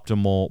the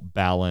optimal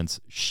balance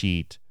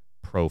sheet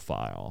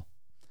profile.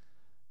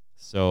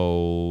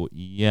 So,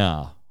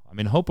 yeah. I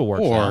mean, hope it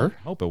works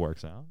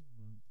out.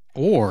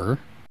 Or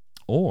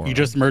you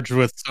just merged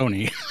with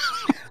Sony.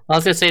 I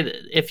was gonna say,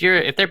 if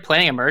they're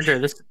planning a merger,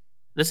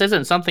 this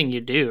isn't something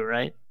you do,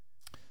 right?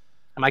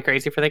 Am I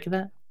crazy for thinking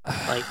that?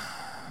 Like,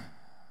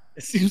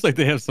 it seems like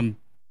they have some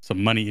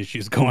money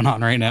issues going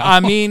on right now. I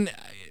mean,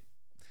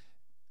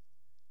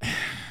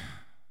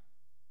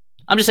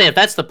 I'm just saying, if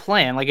that's the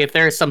plan, like if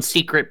there's some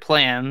secret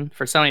plan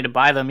for Sony to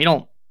buy them, you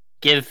don't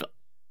give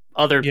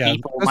other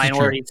people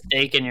minority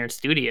stake in your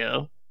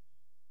studio.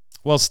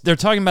 Well, they're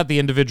talking about the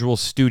individual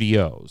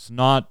studios,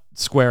 not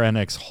Square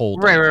Enix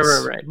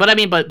holdings. Right. But I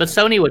mean, but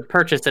Sony would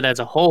purchase it as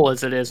a whole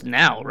as it is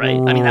now, right?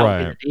 I mean, that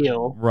would be the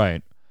deal.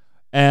 Right.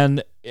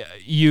 And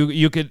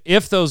you could,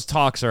 if those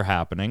talks are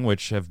happening,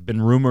 which have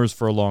been rumors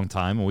for a long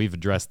time, and we've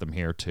addressed them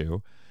here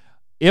too,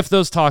 if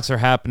those talks are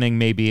happening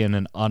maybe in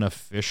an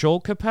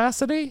unofficial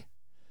capacity,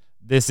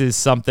 this is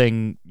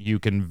something you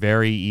can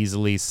very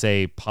easily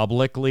say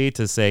publicly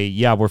to say,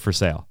 yeah, we're for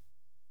sale.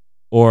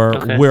 Or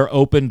we're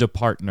open to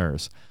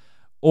partners.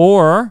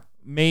 Or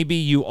maybe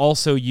you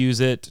also use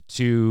it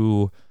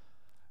to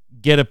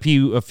get a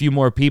few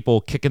more people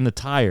kicking the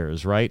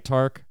tires, right,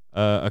 Tark?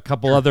 A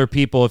couple other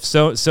people. If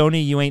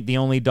Sony, you ain't the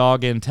only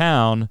dog in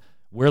town,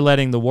 we're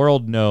letting the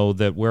world know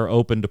that we're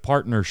open to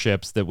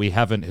partnerships that we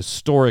haven't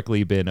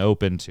historically been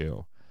open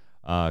to.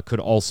 Could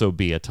also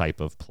be a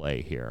type of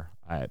play here.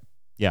 I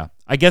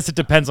guess it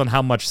depends on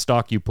how much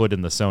stock you put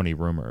in the Sony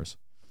rumors.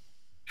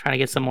 Trying to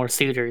get some more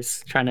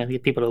suitors, trying to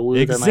get people to woo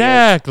them.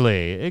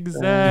 Exactly.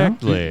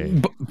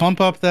 Bump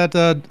up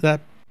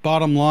that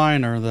bottom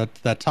line or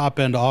that top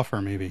end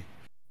offer, maybe.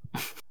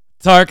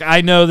 Tark, I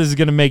know this is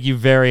going to make you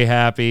very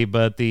happy,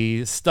 but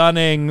the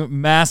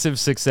stunning, massive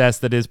success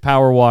that is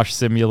Power Wash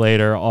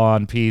Simulator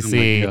on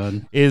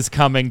PC is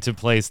coming to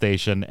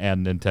PlayStation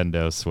and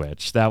Nintendo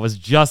Switch. That was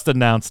just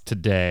announced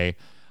today.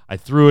 I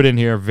threw it in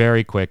here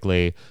very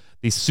quickly.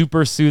 The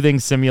super soothing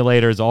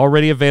simulator is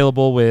already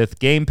available with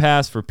Game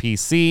Pass for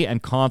PC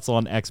and console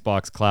and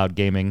Xbox Cloud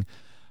Gaming.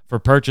 for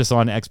purchase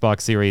on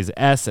Xbox Series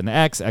S and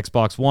X,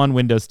 Xbox One,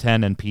 Windows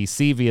 10, and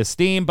PC via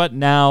Steam, but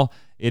now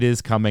it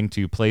is coming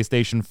to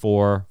PlayStation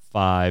 4,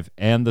 5,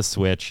 and the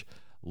Switch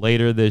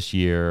later this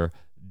year.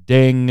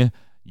 Ding,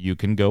 you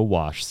can go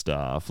wash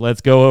stuff. Let's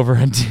go over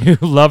and do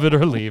Love It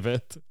or Leave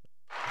It.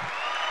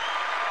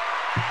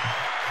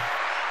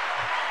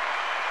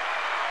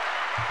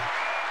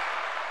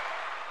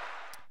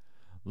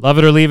 Love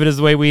It or Leave It is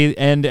the way we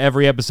end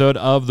every episode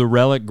of the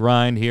Relic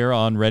Grind here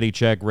on Ready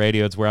Check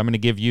Radio. It's where I'm going to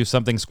give you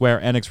something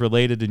Square Enix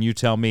related, and you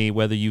tell me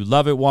whether you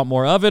love it, want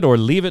more of it, or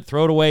leave it,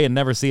 throw it away, and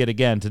never see it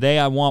again. Today,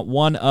 I want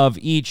one of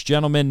each.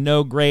 Gentlemen,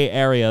 no gray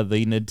area.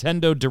 The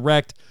Nintendo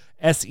Direct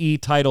SE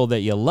title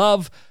that you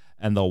love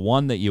and the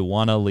one that you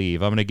want to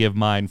leave. I'm going to give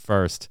mine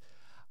first.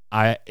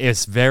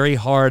 It's very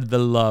hard, the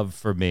love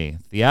for me.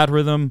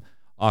 Theatrhythm,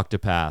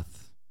 Octopath.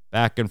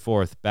 Back and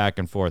forth, back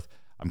and forth.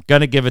 I'm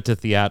going to give it to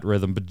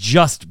Theatrhythm, but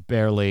just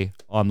barely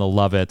on the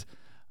love it.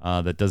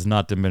 That does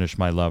not diminish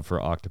my love for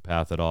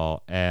Octopath at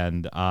all.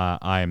 And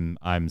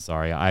I'm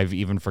sorry. I've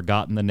even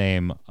forgotten the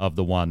name of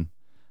the one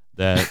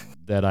that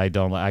I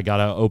don't like. I got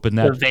to open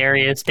that. The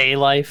Various Day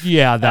Life.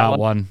 Yeah, that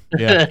one.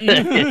 Yeah.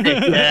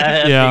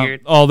 Yeah.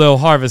 Although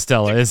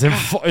Harvestella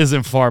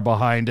isn't far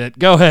behind it.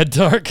 Go ahead,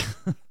 Tark.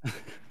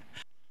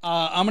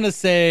 I'm gonna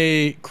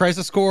say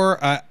Crisis Core.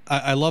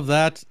 I love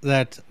that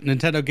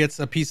Nintendo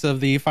gets a piece of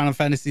the Final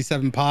Fantasy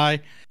VII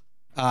pie.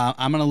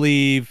 I'm gonna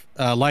leave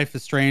Life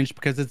is Strange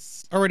because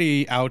it's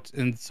already out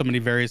in so many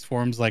various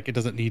forms. Like, it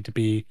doesn't need to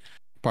be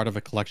part of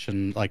a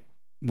collection. Like,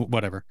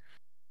 whatever.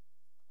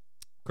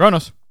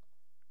 Kronos.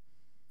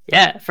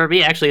 Yeah, for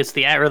me, actually, it's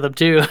Theatrhythm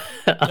too.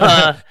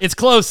 It's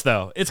close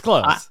though. It's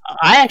close.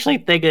 I actually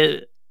think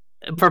it.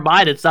 For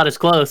mine, it's not as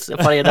close.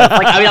 Funny enough,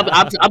 like, I mean,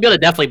 I'm gonna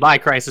definitely buy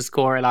Crisis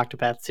Core and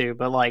Octopath too,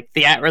 but like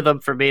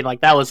Theatrhythm for me, like,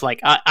 that was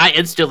like I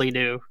instantly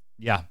knew.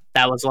 Yeah,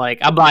 that was like,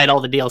 I'm buying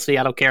all the DLC.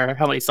 I don't care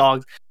how many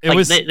songs. It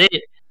was.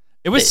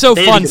 It was so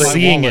fun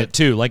seeing it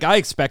too. Like, I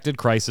expected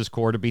Crisis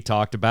Core to be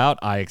talked about.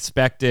 I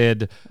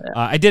expected.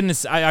 I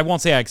didn't. I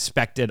won't say I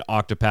expected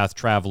Octopath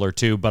Traveler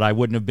 2, but I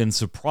wouldn't have been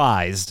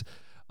surprised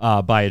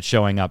by it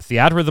showing up.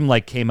 Theatrhythm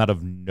like came out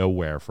of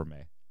nowhere for me.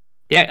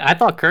 Yeah, I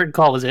thought Curtain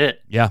Call was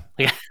it. Yeah.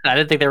 Like, I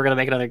didn't think they were going to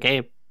make another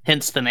game,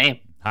 hence the name.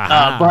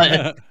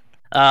 But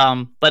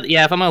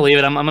yeah, if I'm going to leave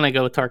it, I'm going to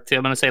go with Tark too.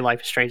 I'm going to say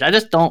Life is Strange. I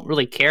just don't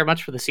really care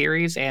much for the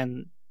series,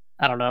 and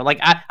I don't know. Like,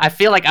 I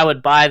feel like I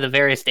would buy the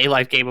Various Day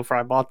Life game before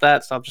I bought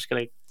that, so I'm just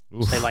going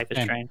to say Life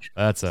is Strange.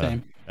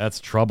 That's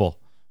trouble.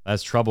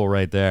 That's trouble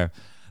right there.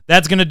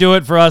 That's going to do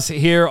it for us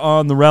here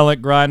on the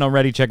Relic Grind on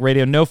Ready Check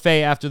Radio. No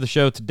Faye after the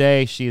show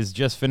today. She is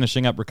just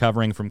finishing up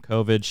recovering from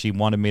COVID. She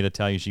wanted me to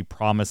tell you she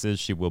promises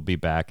she will be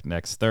back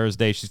next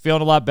Thursday. She's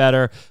feeling a lot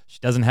better. She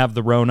doesn't have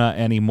the Rona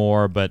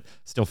anymore, but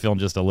still feeling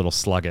just a little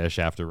sluggish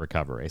after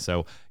recovery.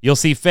 So you'll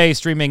see Faye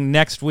streaming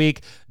next week.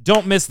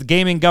 Don't miss the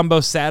Gaming Gumbo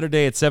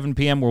Saturday at 7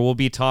 p.m. where we'll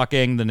be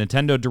talking the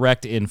Nintendo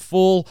Direct in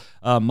full,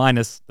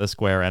 minus the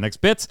Square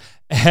Enix bits,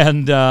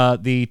 and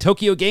the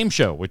Tokyo Game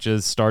Show, which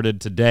has started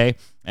today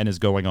and is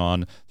going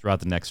on throughout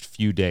the next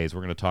few days.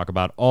 We're going to talk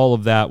about all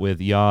of that with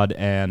Yod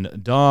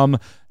and Dom.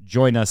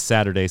 Join us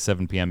Saturday,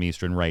 7 p.m.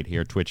 Eastern, right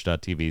here,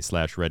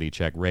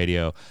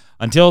 twitch.tv/ReadyCheckRadio.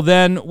 Until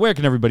then, where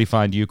can everybody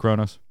find you,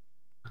 Kronos?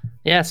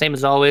 Yeah, same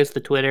as always,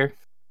 the Twitter.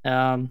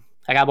 I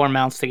got more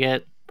mounts to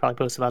get. Probably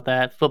post about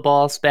that.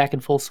 Football's back in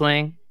full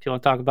swing, if you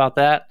want to talk about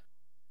that.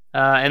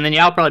 And then,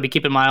 yeah, I'll probably be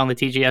keeping my eye on the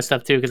TGS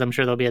stuff, too, because I'm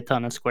sure there'll be a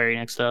ton of Square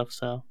Enix stuff.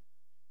 So,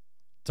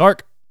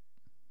 Tark.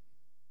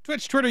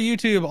 Twitch, Twitter,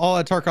 YouTube, all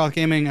at Tarkoth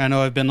Gaming. I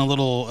know I've been a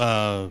little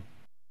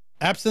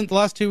absent the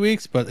last 2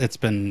 weeks, but it's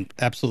been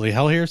absolutely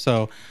hell here.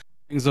 So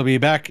things will be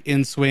back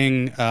in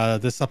swing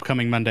this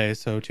upcoming Monday.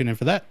 So tune in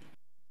for that.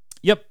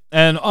 Yep.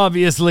 And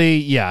obviously,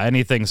 yeah,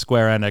 anything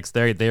Square Enix,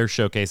 their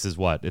showcase is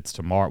what? It's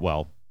tomorrow.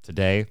 Well,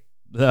 today,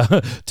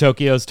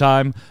 Tokyo's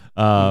time,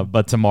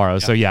 but tomorrow.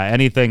 Yep. So yeah,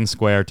 anything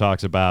Square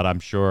talks about, I'm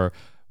sure.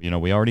 You know,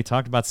 we already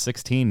talked about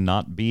 16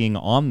 not being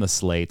on the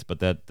slate, but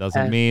that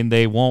doesn't mean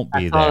they won't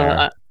be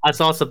there. I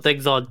saw some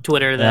things on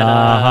Twitter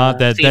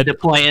that seemed to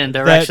point in the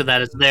direction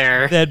that it's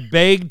there. That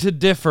beg to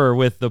differ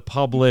with the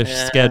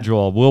published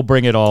schedule. We'll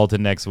bring it all to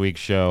next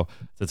week's show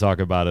to talk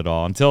about it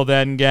all. Until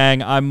then,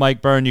 gang, I'm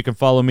Mike Byrne. You can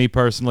follow me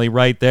personally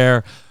right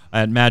there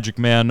at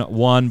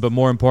MagicMan1, but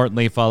more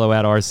importantly, follow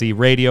at RC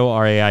Radio,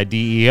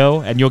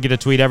 RAIDEO, and you'll get a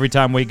tweet every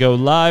time we go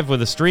live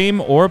with a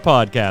stream or a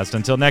podcast.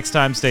 Until next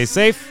time, stay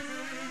safe.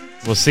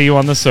 We'll see you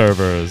on the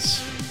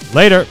servers.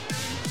 Later.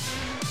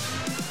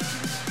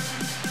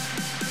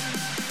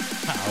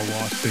 Power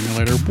wash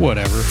simulator,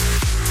 whatever.